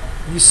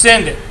 You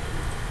send it.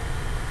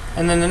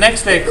 And then the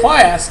next day of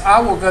class,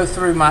 I will go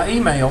through my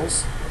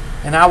emails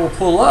and I will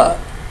pull up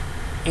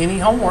any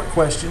homework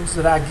questions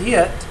that I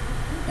get,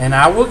 and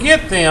I will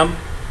get them.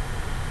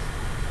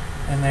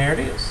 And there it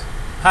is.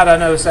 How do I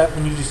know it's that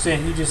when you just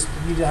send?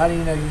 How do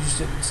you know you just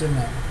didn't send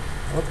that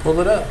one? Well, pull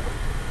it up.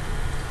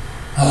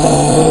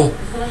 Oh,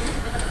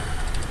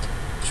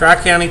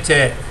 Tri-County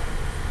Tech,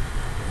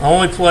 the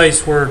only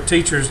place where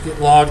teachers get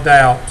logged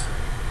out.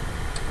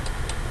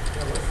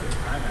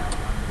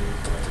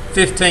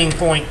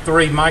 15.3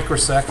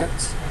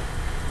 microseconds.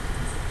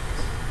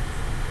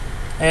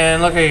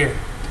 And look here.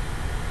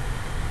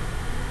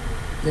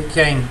 It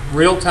came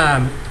real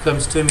time. It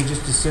comes to me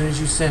just as soon as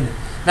you send it.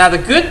 Now, the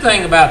good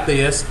thing about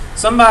this,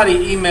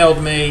 somebody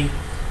emailed me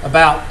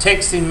about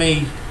texting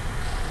me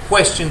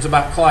questions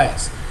about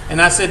class. And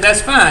I said,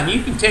 that's fine.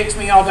 You can text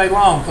me all day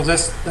long, because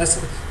that's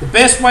the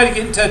best way to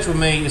get in touch with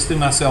me is through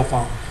my cell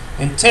phone.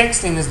 And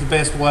texting is the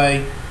best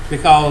way,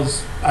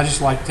 because I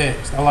just like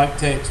text. I like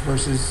text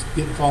versus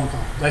getting a phone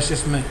call. That's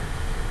just me.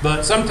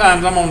 But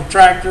sometimes I'm on the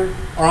tractor,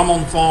 or I'm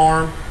on the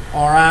farm,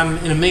 or I'm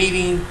in a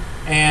meeting,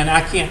 and I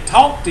can't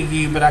talk to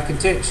you, but I can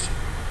text you.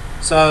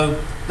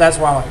 So that's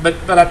why I like.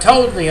 But I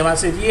told them, I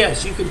said,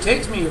 yes, you can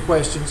text me your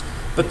questions,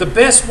 but the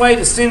best way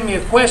to send me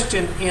a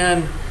question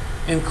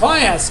in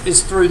class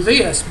is through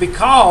this,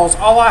 because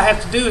all I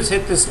have to do is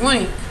hit this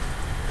link,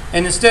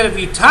 and instead of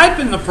you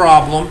typing the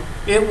problem,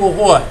 it will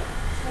what?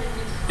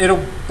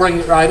 It'll bring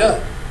it right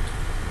up.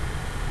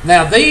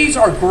 Now, these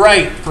are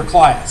great for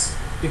class.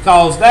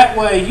 because that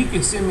way you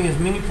can send me as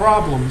many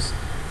problems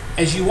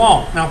as you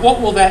want. Now,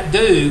 what will that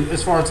do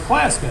as far as the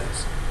class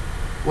goes?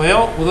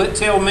 Well, will it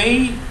tell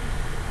me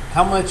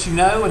how much you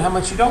know and how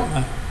much you don't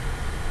know?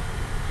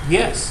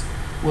 Yes.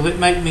 Will it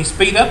make me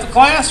speed up the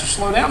class or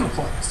slow down the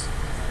class?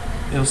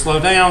 It'll slow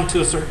down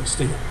to a certain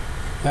extent.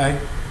 Okay?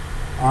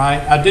 All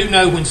right? I do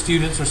know when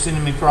students are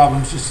sending me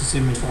problems just to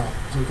send me problems.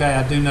 Okay?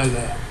 I do know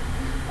that.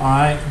 All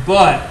right?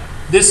 But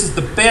this is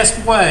the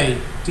best way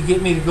to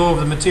get me to go over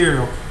the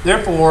material.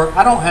 Therefore,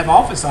 I don't have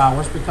office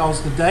hours,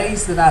 because the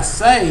days that I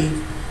save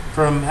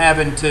from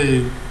having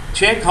to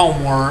check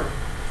homework,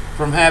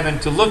 from having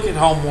to look at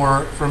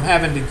homework, from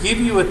having to give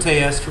you a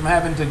test, from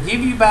having to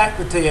give you back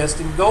the test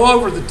and go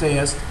over the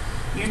test,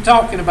 you're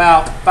talking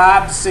about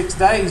 5 to 6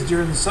 days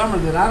during the summer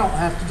that I don't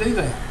have to do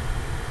that.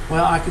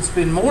 Well, I could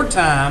spend more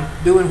time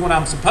doing what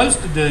I'm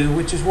supposed to do,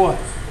 which is what?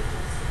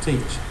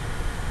 Teach.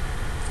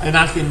 And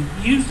I can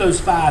use those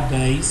 5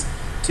 days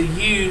to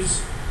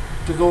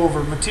go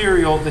over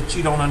material that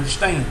you don't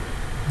understand.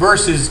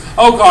 Versus,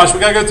 oh gosh, we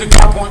got to go through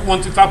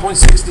 5.1 through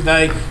 5.6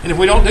 today, and if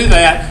we don't do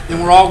that,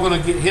 then we're all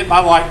going to get hit by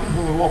lightning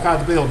when we walk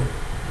out of the building.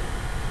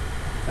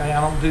 Okay,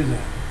 I don't do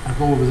that. I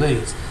go over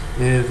these.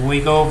 If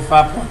we go over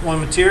 5.1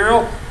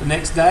 material, the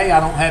next day I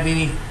don't have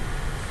any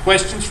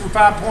questions from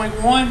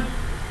 5.1,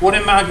 what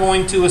am I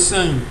going to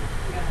assume?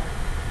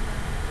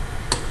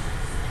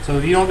 So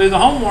if you don't do the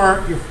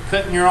homework, you're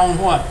cutting your own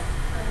what?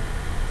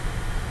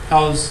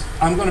 Because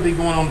I'm going to be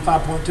going on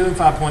 5.2 and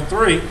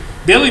 5.3.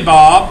 Billy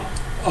Bob,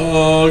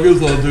 I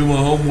guess I'll do my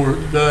homework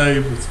today,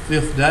 it's the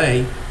 5th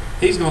day.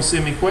 He's going to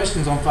send me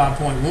questions on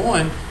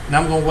 5.1, and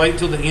I'm going to wait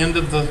till the end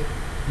of the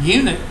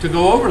unit to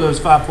go over those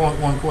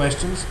 5.1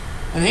 questions,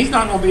 and he's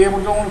not going to be able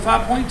to go on to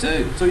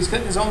 5.2, so he's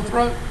cutting his own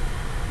throat.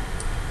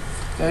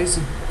 Okay,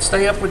 so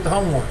stay up with the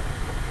homework.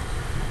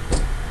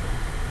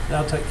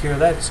 That'll take care of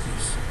that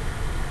excuse.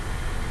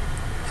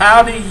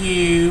 How do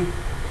you,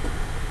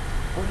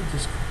 what did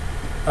this,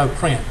 oh,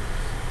 print.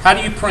 How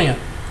do you print?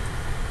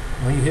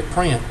 Well, you hit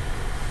print.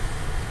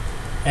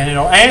 And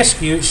it'll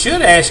ask you, it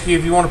should ask you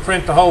if you want to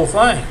print the whole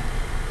thing.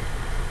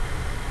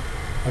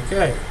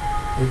 Okay,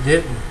 it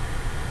didn't.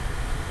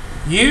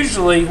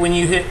 Usually when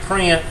you hit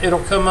print,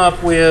 it'll come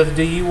up with,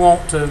 do you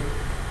want to,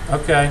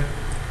 okay,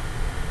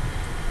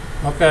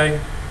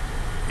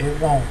 it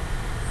won't.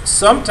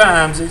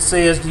 Sometimes it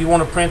says, do you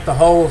want to print the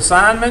whole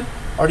assignment,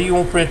 or do you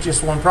want to print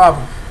just one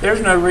problem?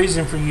 There's no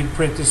reason for you to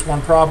print this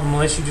one problem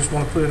unless you just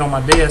want to put it on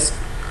my desk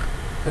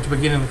at the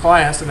beginning of the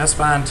class, and that's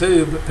fine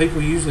too, but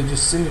people usually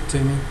just send it to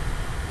me,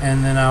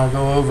 and then I'll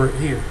go over it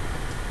here.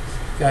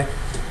 Okay?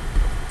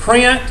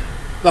 Print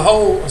the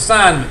whole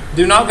assignment.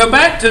 Do not go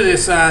back to the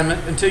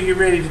assignment until you're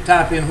ready to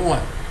type in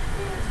what?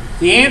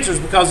 The answers,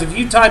 because if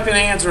you type in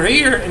answer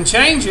here and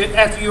change it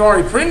after you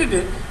already printed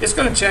it, it's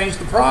going to change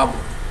the problem.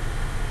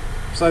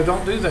 So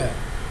don't do that.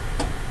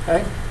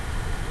 Okay?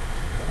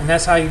 And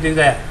that's how you do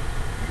that.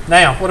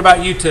 Now, what about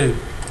YouTube?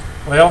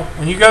 Well,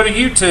 when you go to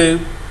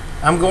YouTube,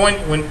 I'm going,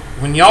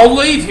 when y'all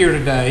leave here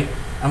today,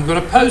 I'm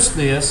going to post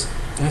this,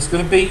 and it's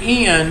going to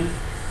be in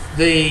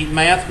the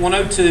Math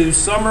 102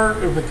 summer,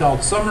 it'll be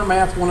called Summer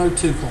Math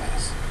 102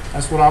 class.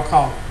 That's what I'll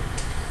call it.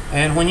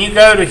 And when you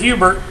go to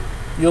Hubert,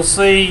 you'll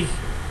see,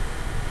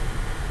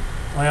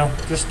 well,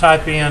 just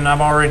type in,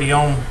 I'm already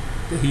on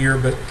here,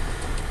 but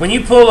when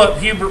you pull up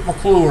Hubert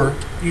McClure,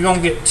 you're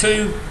going to get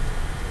two,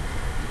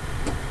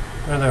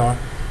 there they are.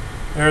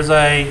 There's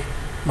a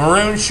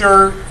maroon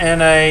shirt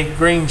and a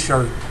green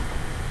shirt.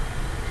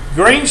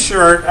 Green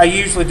shirt I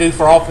usually do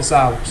for office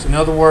hours. In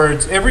other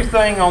words,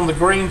 everything on the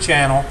green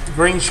channel, the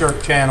green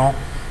shirt channel,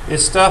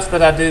 is stuff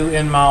that I do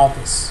in my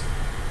office.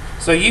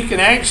 So you can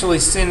actually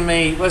send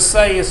me, let's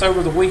say it's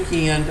over the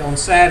weekend on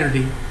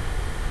Saturday.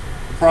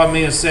 The problem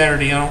is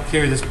Saturday I don't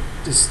carry this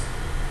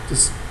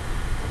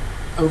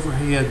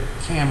overhead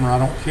camera. I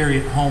don't carry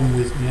it home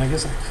with me. I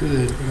guess I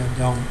could, but I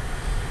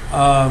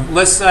don't.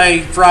 Let's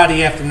say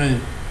Friday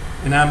afternoon,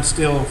 and I'm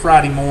still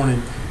Friday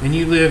morning, and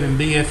you live in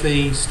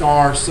BFE,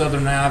 Star,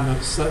 Southern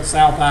Iowa,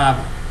 South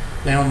Iowa,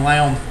 down in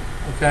Lowndes,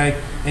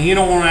 okay? And you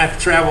don't want to have to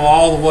travel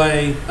all the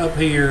way up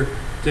here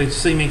to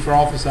see me for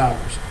office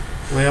hours.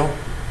 Well,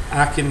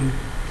 I can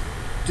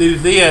do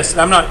this.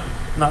 I'm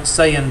not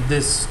saying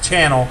this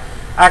channel.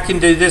 I can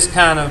do this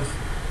kind of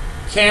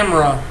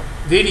camera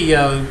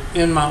video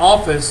in my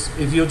office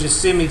if you'll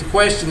just send me the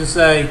question and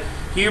say,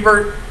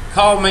 Hubert,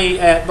 call me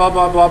at blah,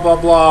 blah, blah, blah,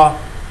 blah.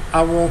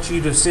 I want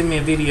you to send me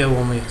a video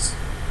on this.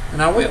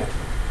 And I will.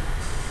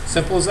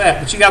 Simple as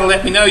that. But you got to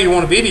let me know you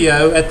want a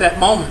video at that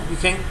moment. You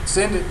can't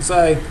send it and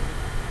say,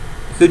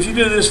 could you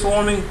do this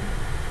for me?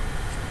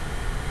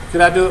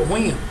 Could I do it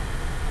when?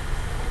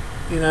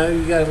 You know,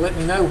 you got to let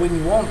me know when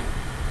you want it.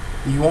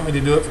 Do you want me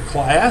to do it for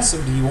class,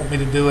 or do you want me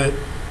to do it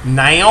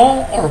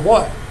now, or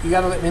what? You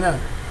got to let me know.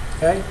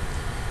 Okay?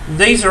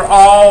 These are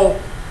all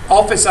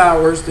office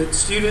hours that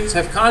students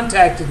have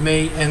contacted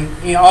me,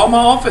 and all my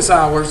office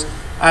hours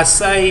I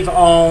save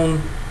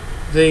on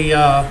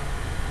the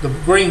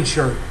green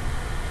shirt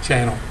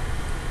channel.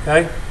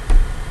 Okay?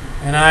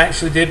 And I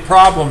actually did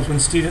problems when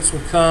students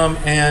would come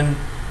and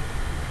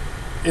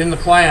in the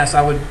class,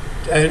 I would,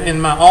 in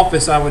my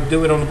office, I would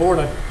do it on the board.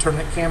 I'd turn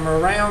that camera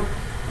around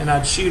and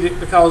I'd shoot it,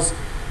 because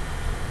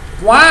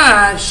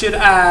why should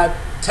I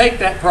take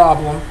that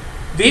problem,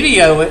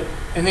 video it,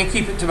 and then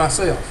keep it to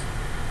myself?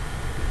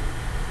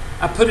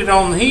 I put it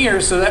on here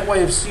so that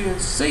way if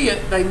students see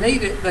it, they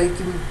need it, they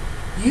can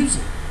use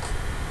it.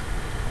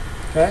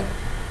 Okay?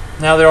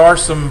 Now there are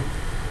some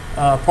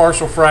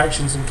partial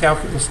fractions in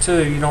calculus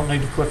 2. You don't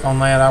need to click on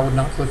that. I would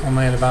not click on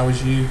that if I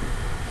was you,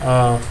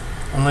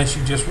 unless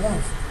you just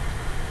want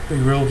to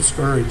be real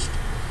discouraged.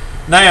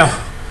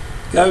 Now,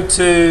 go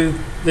to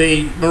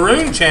the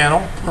maroon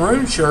channel,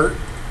 maroon shirt,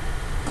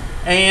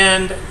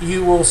 and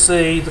you will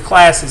see the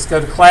classes. Go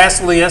to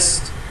class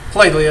list,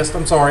 playlist,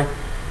 I'm sorry.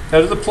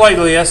 Go to the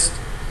playlist,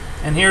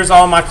 and here's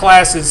all my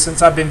classes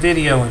since I've been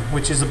videoing,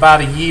 which is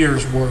about a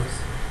year's worth.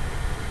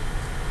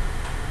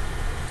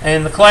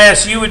 And the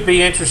class you would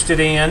be interested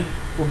in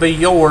will be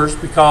yours,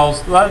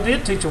 because, well, I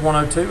did teach a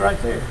 102 right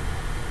there.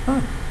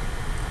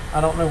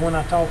 I don't know when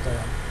I taught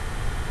that.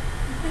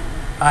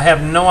 I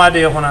have no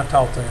idea when I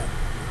taught that.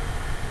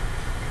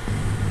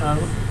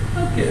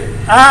 Okay.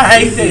 I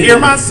hate to hear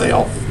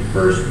myself.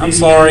 I'm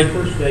sorry.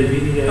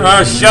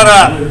 Oh, shut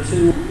up.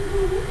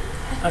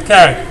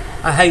 Okay.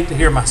 I hate to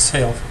hear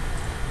myself.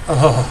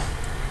 Oh,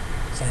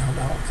 sound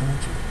off,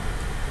 can't you?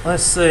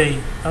 Let's see.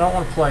 I don't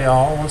want to play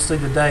all. I want to see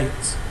the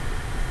dates.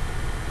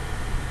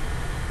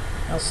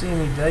 I'll see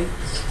any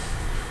dates.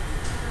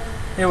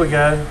 Here we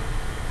go.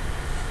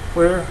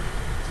 Where?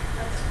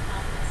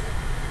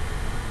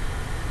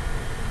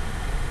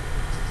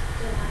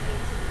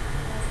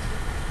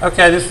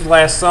 Okay, this was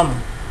last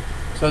summer.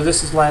 So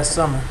this is last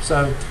summer.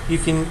 So you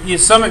can,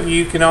 some of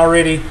you can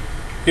already,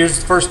 here's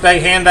the first day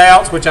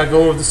handouts, which I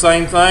go over the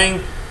same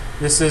thing.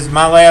 This is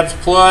MyLabs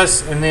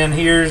Plus, and then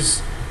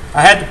here's,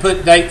 I had to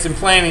put dates and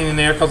planning in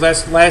there because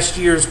that's last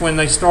year's when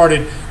they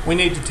started. We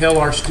need to tell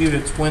our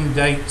students when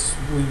dates,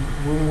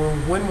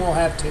 when we'll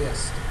have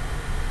tests.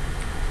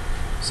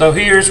 So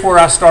here's where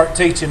I start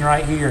teaching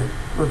right here,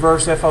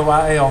 reverse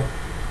FOIL.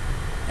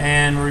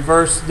 And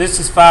reverse, this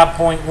is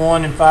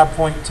 5.1 and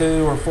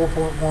 5.2 or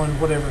 4.1,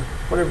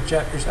 whatever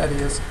chapters that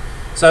is.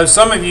 So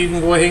some of you can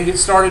go ahead and get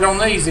started on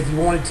these if you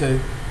wanted to.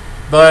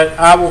 But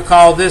I will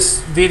call this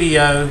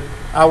video,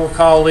 I will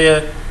call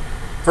it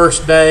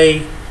First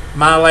Day,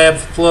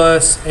 MyLabs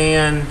Plus,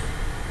 and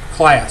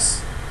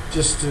Class.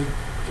 Just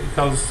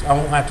because I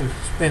won't have to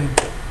spend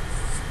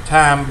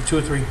time, 2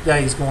 or 3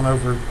 days going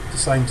over the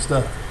same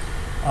stuff.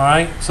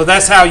 Alright, so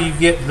that's how you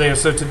get there.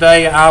 So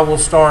today I will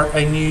start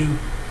a new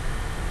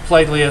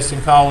playlist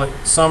and call it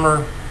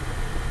Summer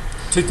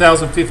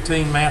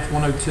 2015 Math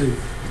 102.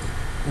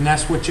 And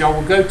that's what y'all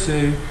will go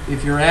to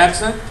if you're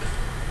absent,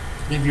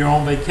 if you're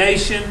on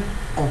vacation,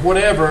 or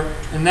whatever.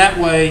 And that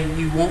way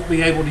you won't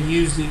be able to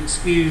use the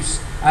excuse,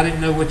 I didn't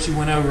know what you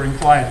went over in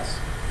class.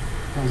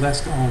 Because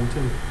that's gone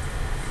too.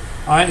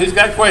 Alright, who's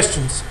got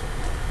questions?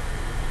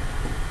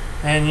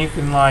 And you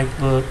can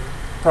look,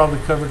 probably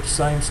covered the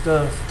same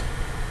stuff.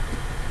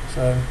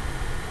 So,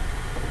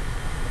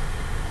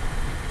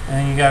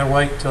 and you gotta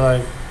wait till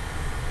I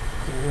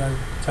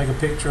take a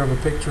picture of a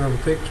picture of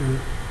a picture.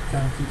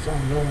 Kind of keeps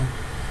on going.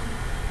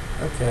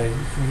 Okay,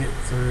 you can get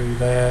through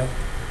that.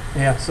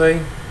 Yeah,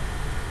 see?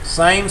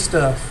 Same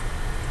stuff.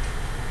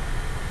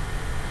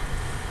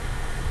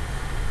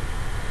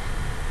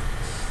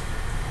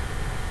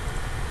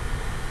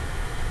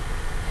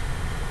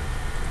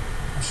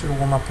 I should have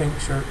worn my pink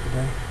shirt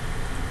today.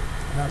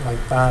 I got like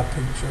 5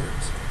 pink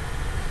shirts.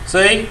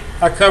 See?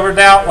 I covered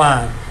the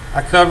outline.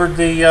 I covered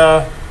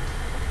the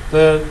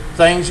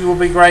things you will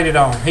be graded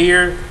on.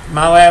 Here,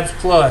 MyLabs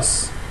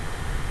Plus.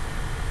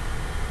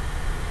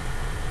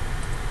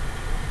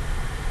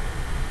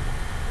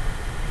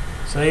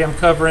 See, I'm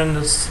covering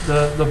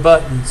the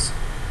buttons.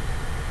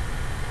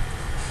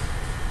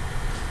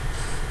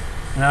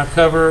 And I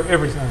cover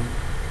everything.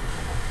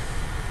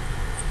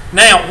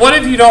 Now, what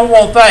if you don't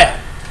want that?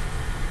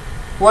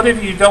 What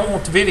if you don't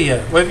want the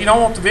video? Well, if you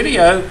don't want the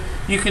video,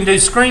 you can do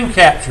screen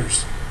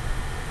captures.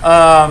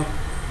 I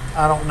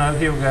don't know.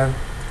 Here we go.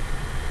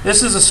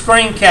 This is a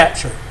screen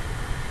capture.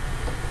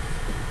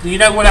 Do you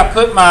know when I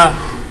put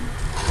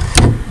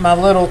my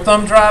little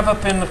thumb drive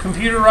up in the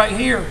computer right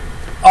here?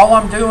 All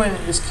I'm doing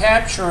is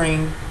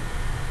capturing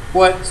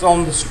what's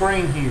on the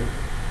screen here.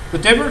 The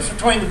difference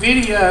between the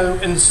video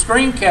and the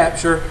screen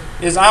capture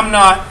is I'm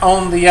not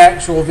on the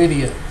actual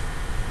video.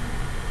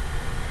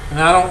 And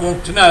I don't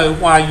want to know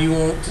why you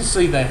want to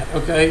see that,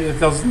 okay?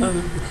 Because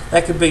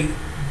that could be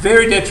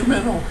very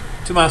detrimental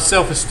to my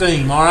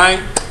self-esteem, all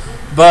right?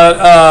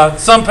 But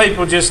some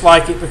people just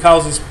like it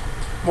because it's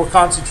more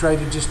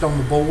concentrated just on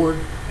the board,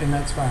 and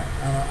that's fine.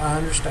 I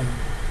understand,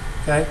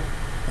 okay?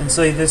 And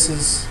see, this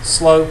is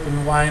slope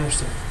and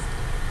y-intercept.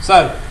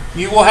 So,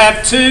 you will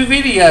have 2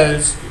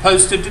 videos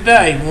posted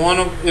today.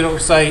 One, it'll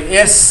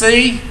say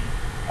SC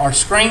or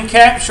screen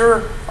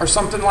capture or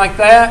something like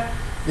that.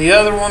 The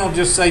other one will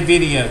just say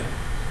video.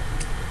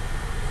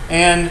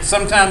 And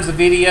sometimes the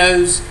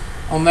videos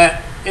on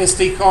that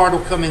SD card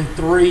will come in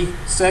 3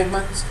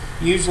 segments.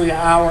 Usually an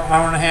hour,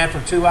 hour and a half,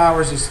 or 2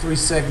 hours is 3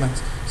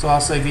 segments. So I'll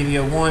say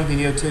video 1,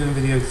 video 2, and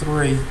video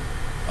 3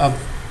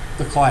 of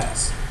the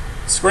class.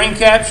 Screen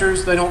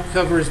captures, they don't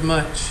cover as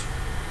much.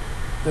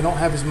 They don't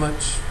have as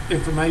much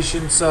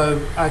information,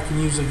 so I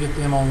can usually get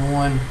them on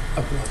one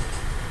upload.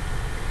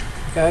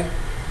 Okay?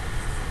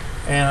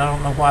 And I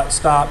don't know why it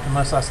stopped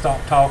unless I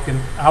stop talking.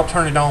 I'll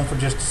turn it on for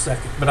just a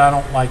second, but I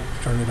don't like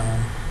to turn it on.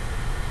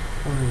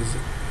 Where is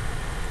it?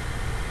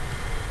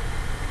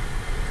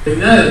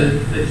 We know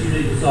that you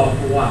need to solve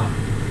for y.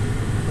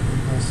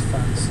 Let's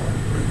find the slide.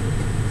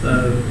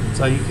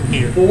 So you can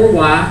hear. for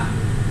y,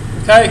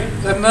 Okay,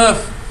 is that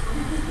enough?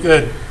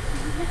 Good.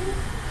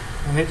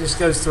 And it just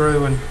goes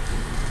through and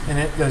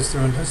it goes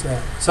through and does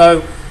that.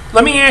 So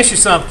let me ask you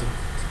something.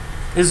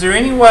 Is there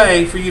any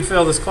way for you to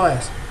fail this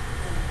class?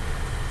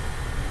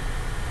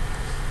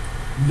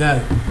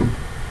 No.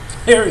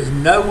 There is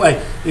no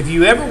way. If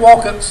you ever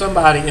walk up to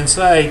somebody and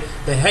say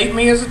they hate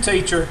me as a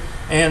teacher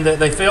and that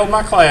they failed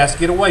my class,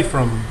 get away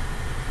from them.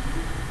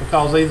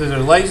 Because either their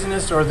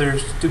laziness or their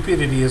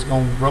stupidity is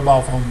going to rub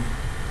off on you.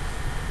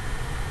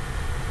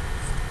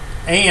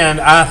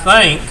 And I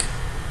think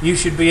you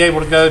should be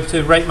able to go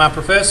to Rate My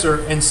Professor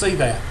and see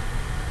that.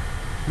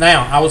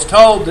 Now, I was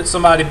told that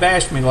somebody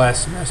bashed me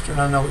last semester,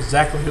 and I know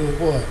exactly who it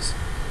was.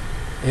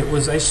 It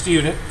was a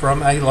student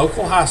from a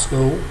local high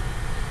school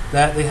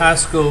that the high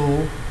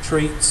school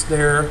treats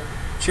their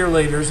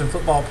cheerleaders and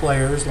football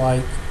players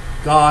like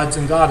gods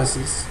and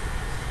goddesses.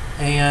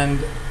 And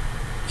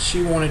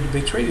she wanted to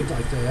be treated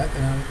like that,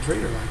 and I didn't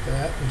treat her like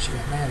that, and she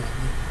got mad at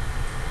me.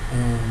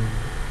 And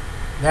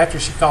after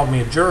she called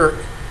me a jerk,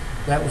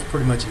 that was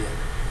pretty much it.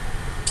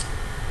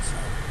 So,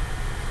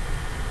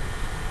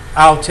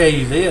 I'll tell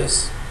you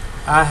this.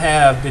 I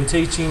have been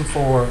teaching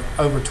for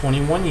over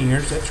 21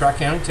 years at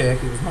Tri-County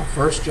Tech. It was my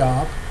first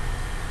job.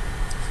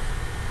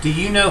 Do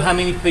you know how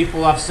many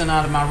people I've sent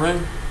out of my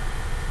room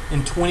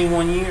in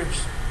 21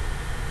 years?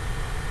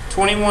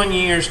 21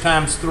 years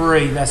times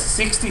 3, that's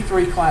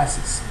 63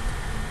 classes.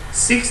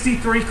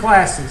 63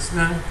 classes,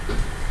 no,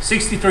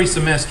 63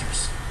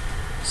 semesters.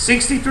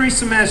 63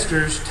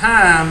 semesters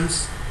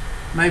times,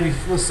 maybe,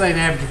 let's say an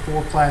average of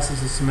 4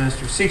 classes a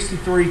semester.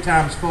 63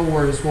 times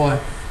 4 is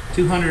what?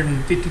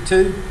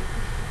 252?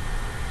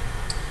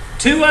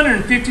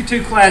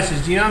 252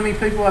 classes. Do you know how many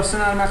people I've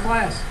sent out of my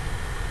class?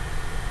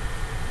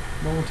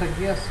 No one take a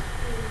guess?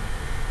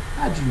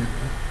 How'd you know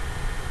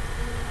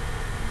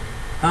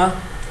that? Huh?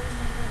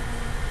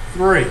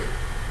 3.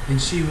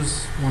 And she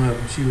was one of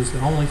them. She was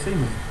the only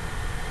female.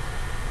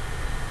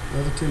 The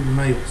other 2 were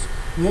males.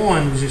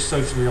 One was just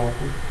socially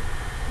awkward.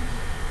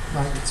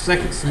 Like the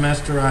second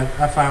semester, I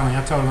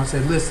told him, I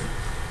said, listen,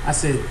 I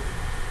said,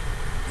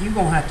 you're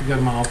going to have to go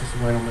to my office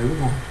and wait on me. We're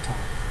going to have to talk.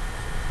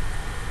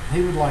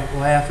 He would like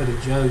laugh at a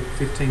joke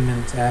 15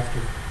 minutes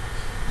after.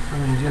 I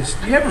mean, just,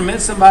 you ever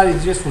met somebody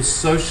that just was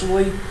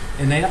socially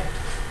inept,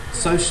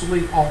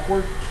 socially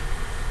awkward?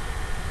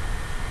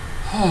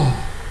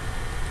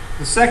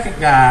 The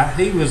second guy,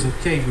 he was a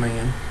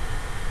caveman,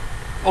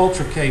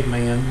 ultra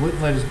caveman.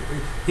 Wouldn't let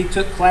he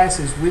took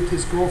classes with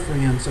his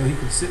girlfriend so he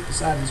could sit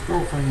beside his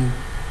girlfriend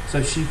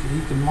so he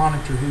could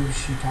monitor who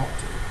she talked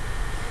to.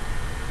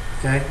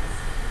 Okay?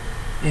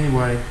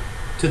 Anyway,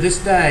 to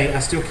this day, I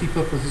still keep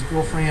up with his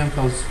girlfriend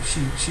because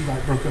she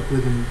like broke up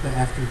with him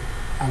after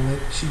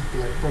she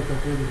broke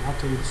up with him. I'll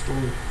tell you the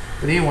story.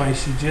 But anyway,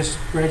 she just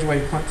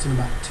graduated Clemson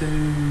about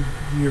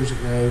 2 years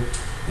ago,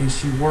 and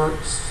she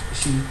works.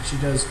 She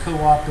does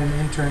co-op and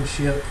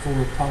internship for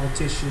a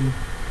politician,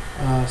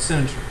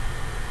 senator.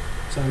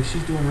 So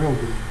she's doing real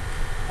good.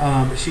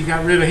 But she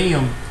got rid of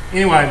him.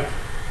 Anyway,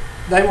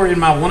 they were in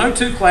my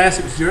 102 class.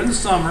 It was during the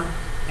summer,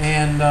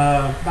 and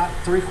about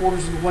 3/4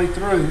 of the way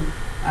through,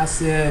 I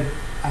said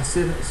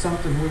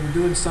something. We were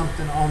doing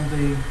something on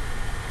the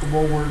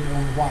board,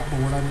 on the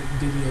whiteboard. I didn't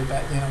video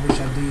back then. I wish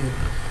I did.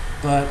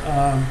 But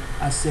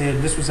I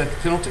said this was at the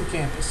Pendleton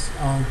campus.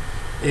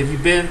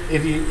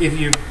 If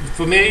you're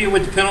familiar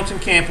with the Pendleton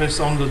campus,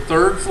 on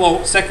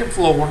the second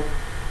floor,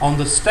 on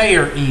the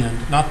stair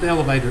end, not the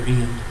elevator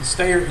end, the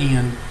stair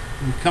end,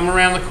 you come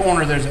around the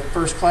corner. There's that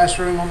first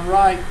classroom on the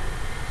right.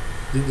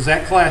 It was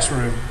that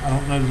classroom. I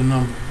don't know the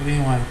number, but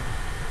anyway.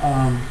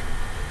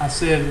 I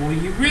said, well,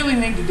 you really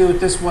need to do it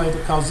this way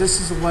because this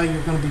is the way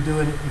you're going to be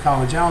doing it in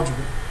college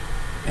algebra.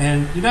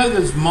 And you know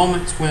those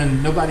moments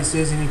when nobody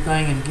says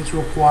anything and it gets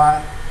real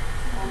quiet?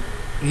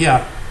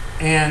 Yeah.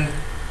 And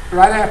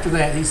right after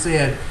that, he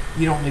said,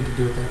 you don't need to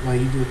do it that way.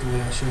 You do it the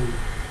way I show you.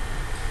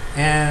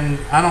 And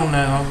I don't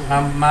know.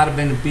 I might have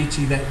been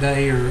bitchy that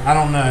day, or I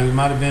don't know. It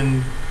might have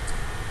been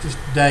just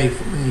a day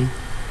for me.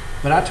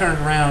 But I turned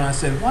around and I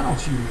said, why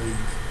don't you leave?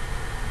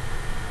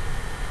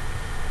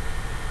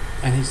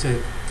 And he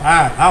said,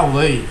 fine, I'll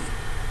leave.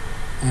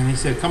 And he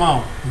said, come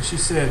on. And she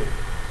said,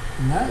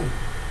 no.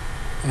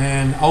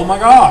 And oh my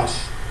gosh,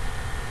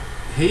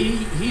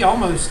 he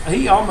almost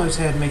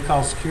had me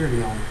call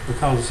security on it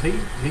because he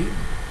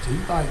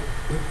like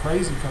went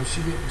crazy because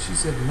she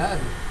said no.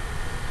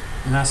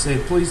 And I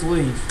said, please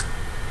leave.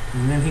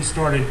 And then he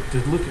started to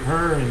look at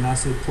her, and I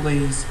said,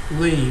 please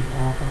leave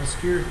or I'll call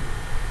security.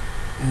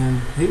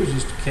 And he was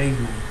just a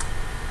caveman.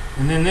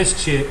 and then this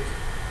chick,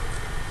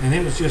 and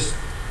it was just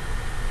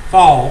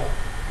fall.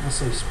 Let's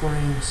say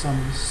spring,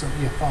 summer,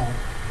 yeah, fall.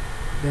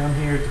 Down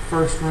here at the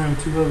first room,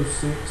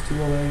 206,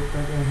 208,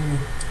 right down here.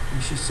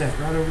 And she sat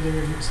right over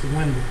there against the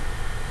window.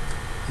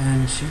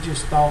 And she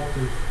just thought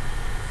that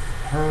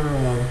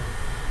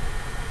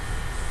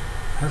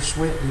her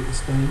sweat didn't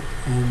stink,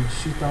 and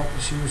she thought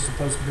that she was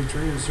supposed to be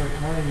treated a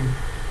certain way. And,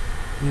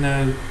 you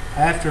know,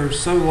 after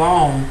so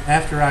long,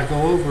 after I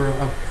go over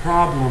a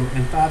problem,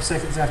 and 5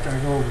 seconds after I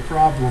go over a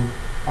problem,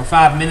 or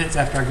 5 minutes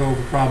after I go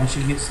over a problem,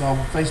 she gets off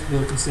of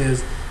Facebook and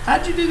says,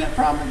 "How'd you do that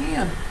problem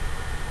again?"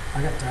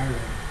 I got tired of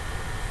it.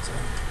 So,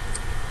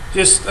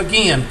 just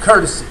again,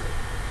 courtesy.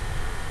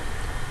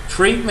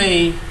 Treat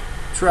me,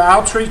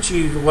 I'll treat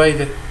you the way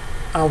that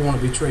I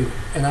want to be treated,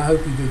 and I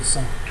hope you do the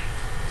same.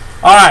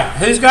 All right,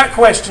 who's got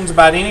questions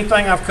about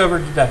anything I've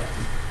covered today?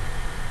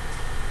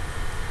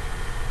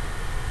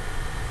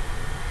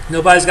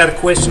 Nobody's got a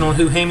question on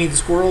who Hammy the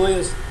squirrel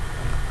is?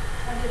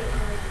 I did it for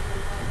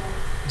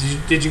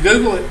Did you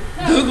Google it?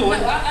 No, Google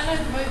it. no, I know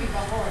the movie by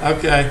heart.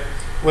 Okay.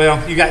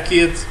 Well, you got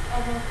kids?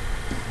 Uh-huh.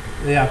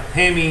 Yeah,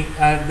 Hammy,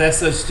 that's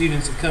those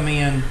students that come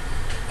in.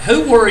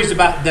 Who worries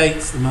about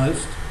dates the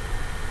most?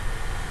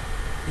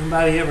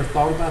 Anybody ever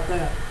thought about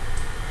that?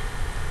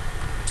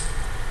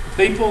 The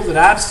people that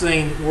I've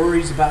seen that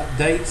worries about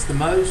dates the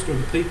most are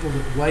the people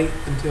that wait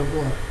until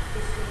what?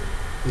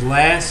 The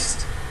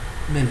last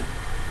minute.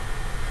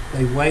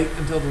 They wait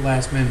until the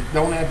last minute.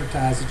 Don't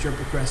advertise that you're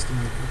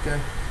procrastinating, okay?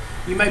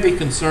 You may be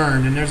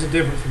concerned, and there's a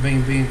difference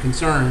between being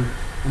concerned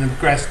and a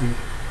procrastinator.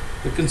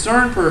 The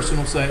concerned person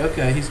will say,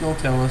 okay, he's going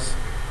to tell us.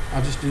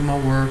 I'll just do my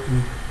work,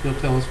 and he'll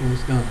tell us when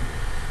it's done.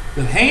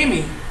 The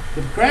Hammy,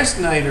 the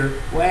procrastinator,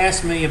 will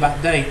ask me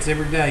about dates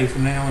every day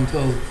from now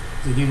until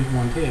the Unit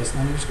 1 test,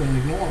 and I'm just going to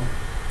ignore them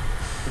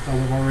because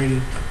I've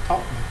already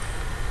talked about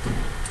it.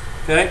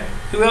 Okay?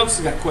 Who else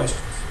has got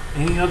questions?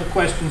 Any other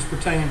questions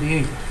pertaining to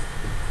anything?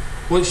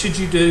 What should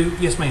you do?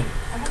 Yes, ma'am.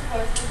 I have a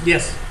question.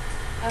 Yes.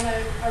 I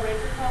know I read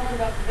your comment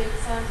about the big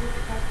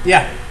scientific calculator.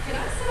 Yeah. Can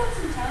I set up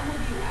some time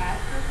with you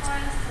after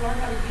class to learn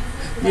how to use it?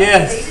 'Cause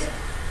Yes. I don't need it.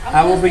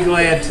 I will be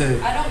glad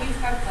to. I don't use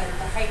calculators.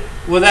 I hate it.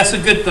 Well, that's a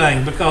good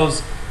thing,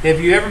 because have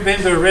you ever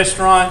been to a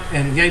restaurant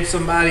and gave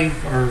somebody,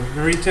 or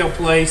a retail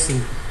place,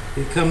 and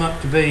it come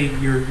up to be,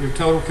 your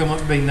total come up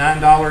to be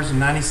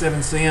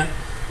 $9.97,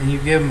 and you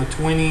give them a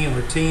 20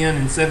 or 10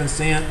 and 7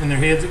 cent and their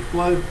heads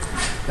explode?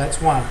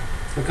 That's why.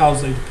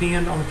 Because they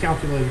depend on the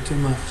calculator too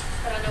much.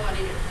 But I know I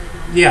need it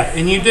for Yeah,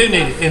 and you do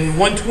need it. In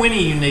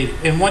 120 you need it.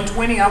 In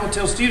 120 I would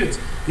tell students,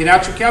 get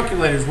out your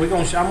calculators. I'm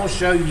going to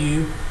show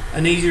you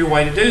an easier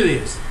way to do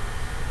this.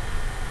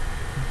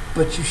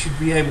 But you should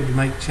be able to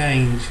make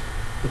change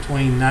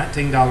between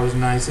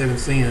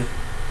 $19.97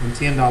 and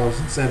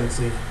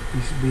 $10.07.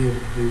 You should be able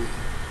to do that.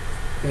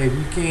 Okay, if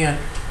you can't,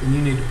 then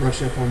you need to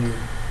brush up on your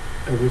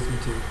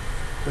arithmetic,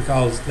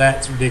 because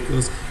that's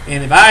ridiculous.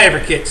 And if I ever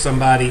catch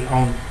somebody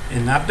on,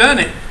 and I've done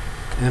it,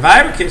 and if I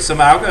ever catch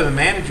somebody, I'll go to the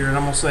manager and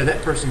I'm going to say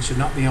that person should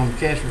not be on the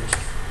cash register,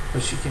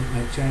 but she can't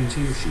make change.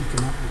 He or she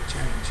cannot make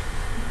change.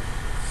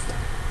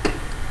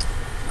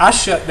 I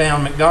shut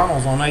down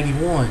McDonald's on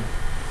 81.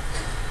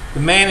 The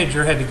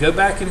manager had to go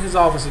back in his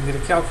office and get a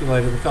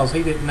calculator because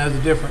he didn't know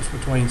the difference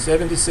between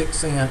 76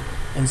 cents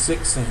and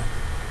 6 cents.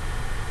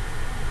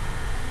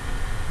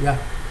 Yeah.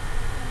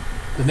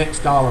 The next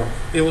dollar.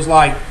 It was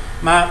like,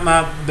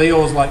 my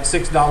bill was like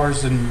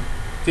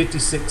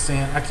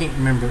 $6.56. I can't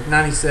remember.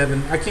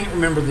 97. I can't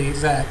remember the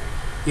exact.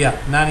 Yeah,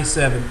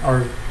 97.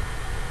 Or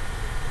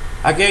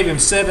I gave him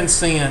 7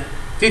 cents.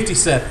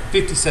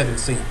 57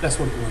 cents. That's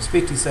what it was.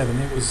 57.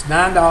 It was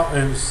 $9.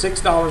 It was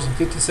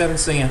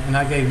 $6.57, and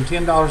I gave him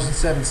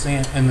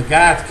 $10.07. And the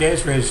guy at the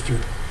cash register,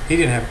 he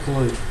didn't have a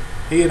clue.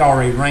 He had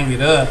already rang it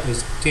up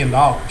as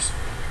 $10.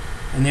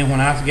 And then when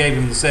I gave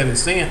him the 7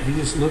 cents, he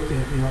just looked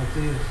at me like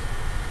this.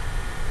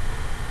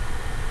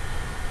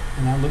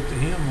 And I looked at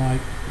him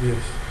like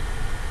this.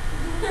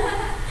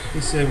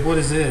 He said, "What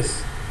is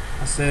this?"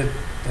 I said,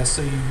 "That's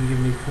so you can give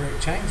me the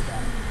correct change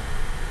back.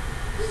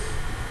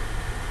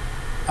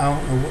 I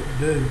don't know what to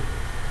do."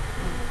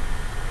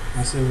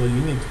 I said, "Well,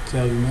 you need to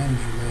tell your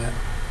manager that."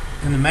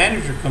 And the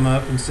manager come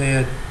up and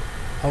said,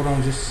 "Hold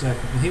on just a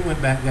second." And he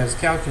went back and got his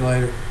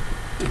calculator.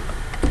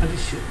 I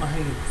just shook my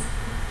head.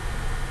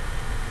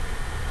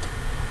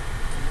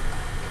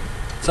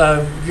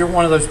 So if you're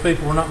one of those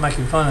people, we're not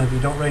making fun of you.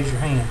 Don't raise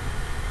your hand.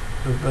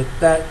 But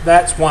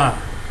that's why.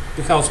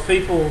 Because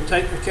people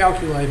take their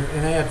calculator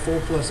and add 4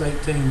 plus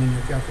 18 in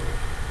your calculator.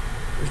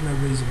 There's no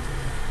reason for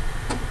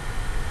that.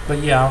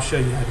 But yeah, I'll show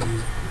you how to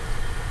use it.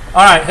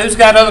 All right, who's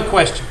got other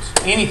questions?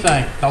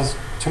 Anything? Because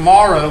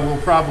tomorrow we'll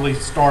probably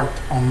start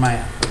on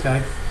math,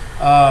 okay?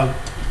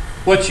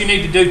 What you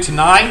need to do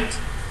tonight,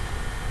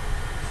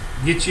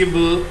 get your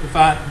book,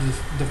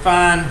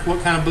 define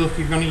what kind of book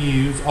you're going to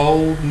use,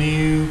 old,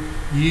 new,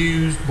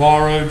 used,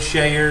 borrowed,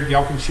 shared.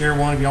 Y'all can share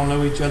one if y'all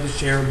know each other,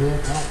 share a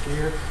book. I don't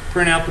care.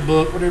 Print out the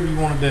book, whatever you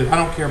want to do. I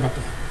don't care about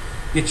that.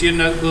 Get you a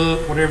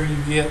notebook, whatever you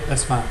get,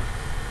 that's fine.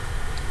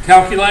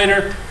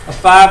 Calculator, a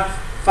five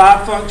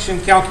function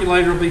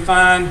calculator will be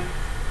fine.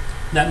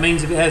 That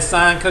means if it has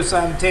sine,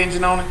 cosine, and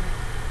tangent on it,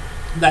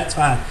 that's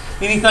fine.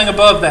 Anything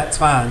above that's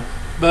fine.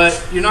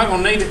 But you're not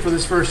going to need it for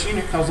this first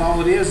unit because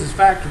all it is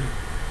factoring.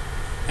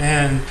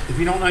 And if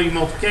you don't know your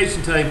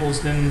multiplication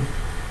tables, then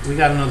we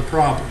got another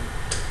problem.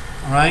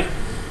 All right?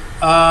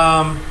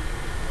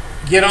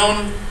 Get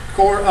on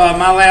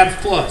MyLabs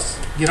Plus.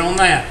 Get on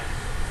that.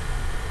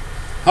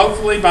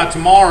 Hopefully by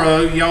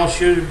tomorrow, y'all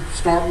should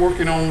start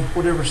working on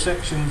whatever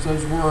sections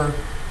those were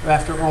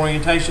after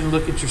orientation.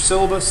 Look at your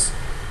syllabus,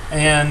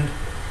 and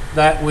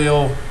that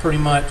will pretty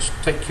much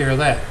take care of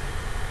that.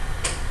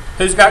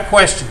 Who's got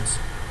questions?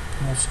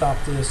 I'm going to stop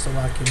this so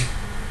I can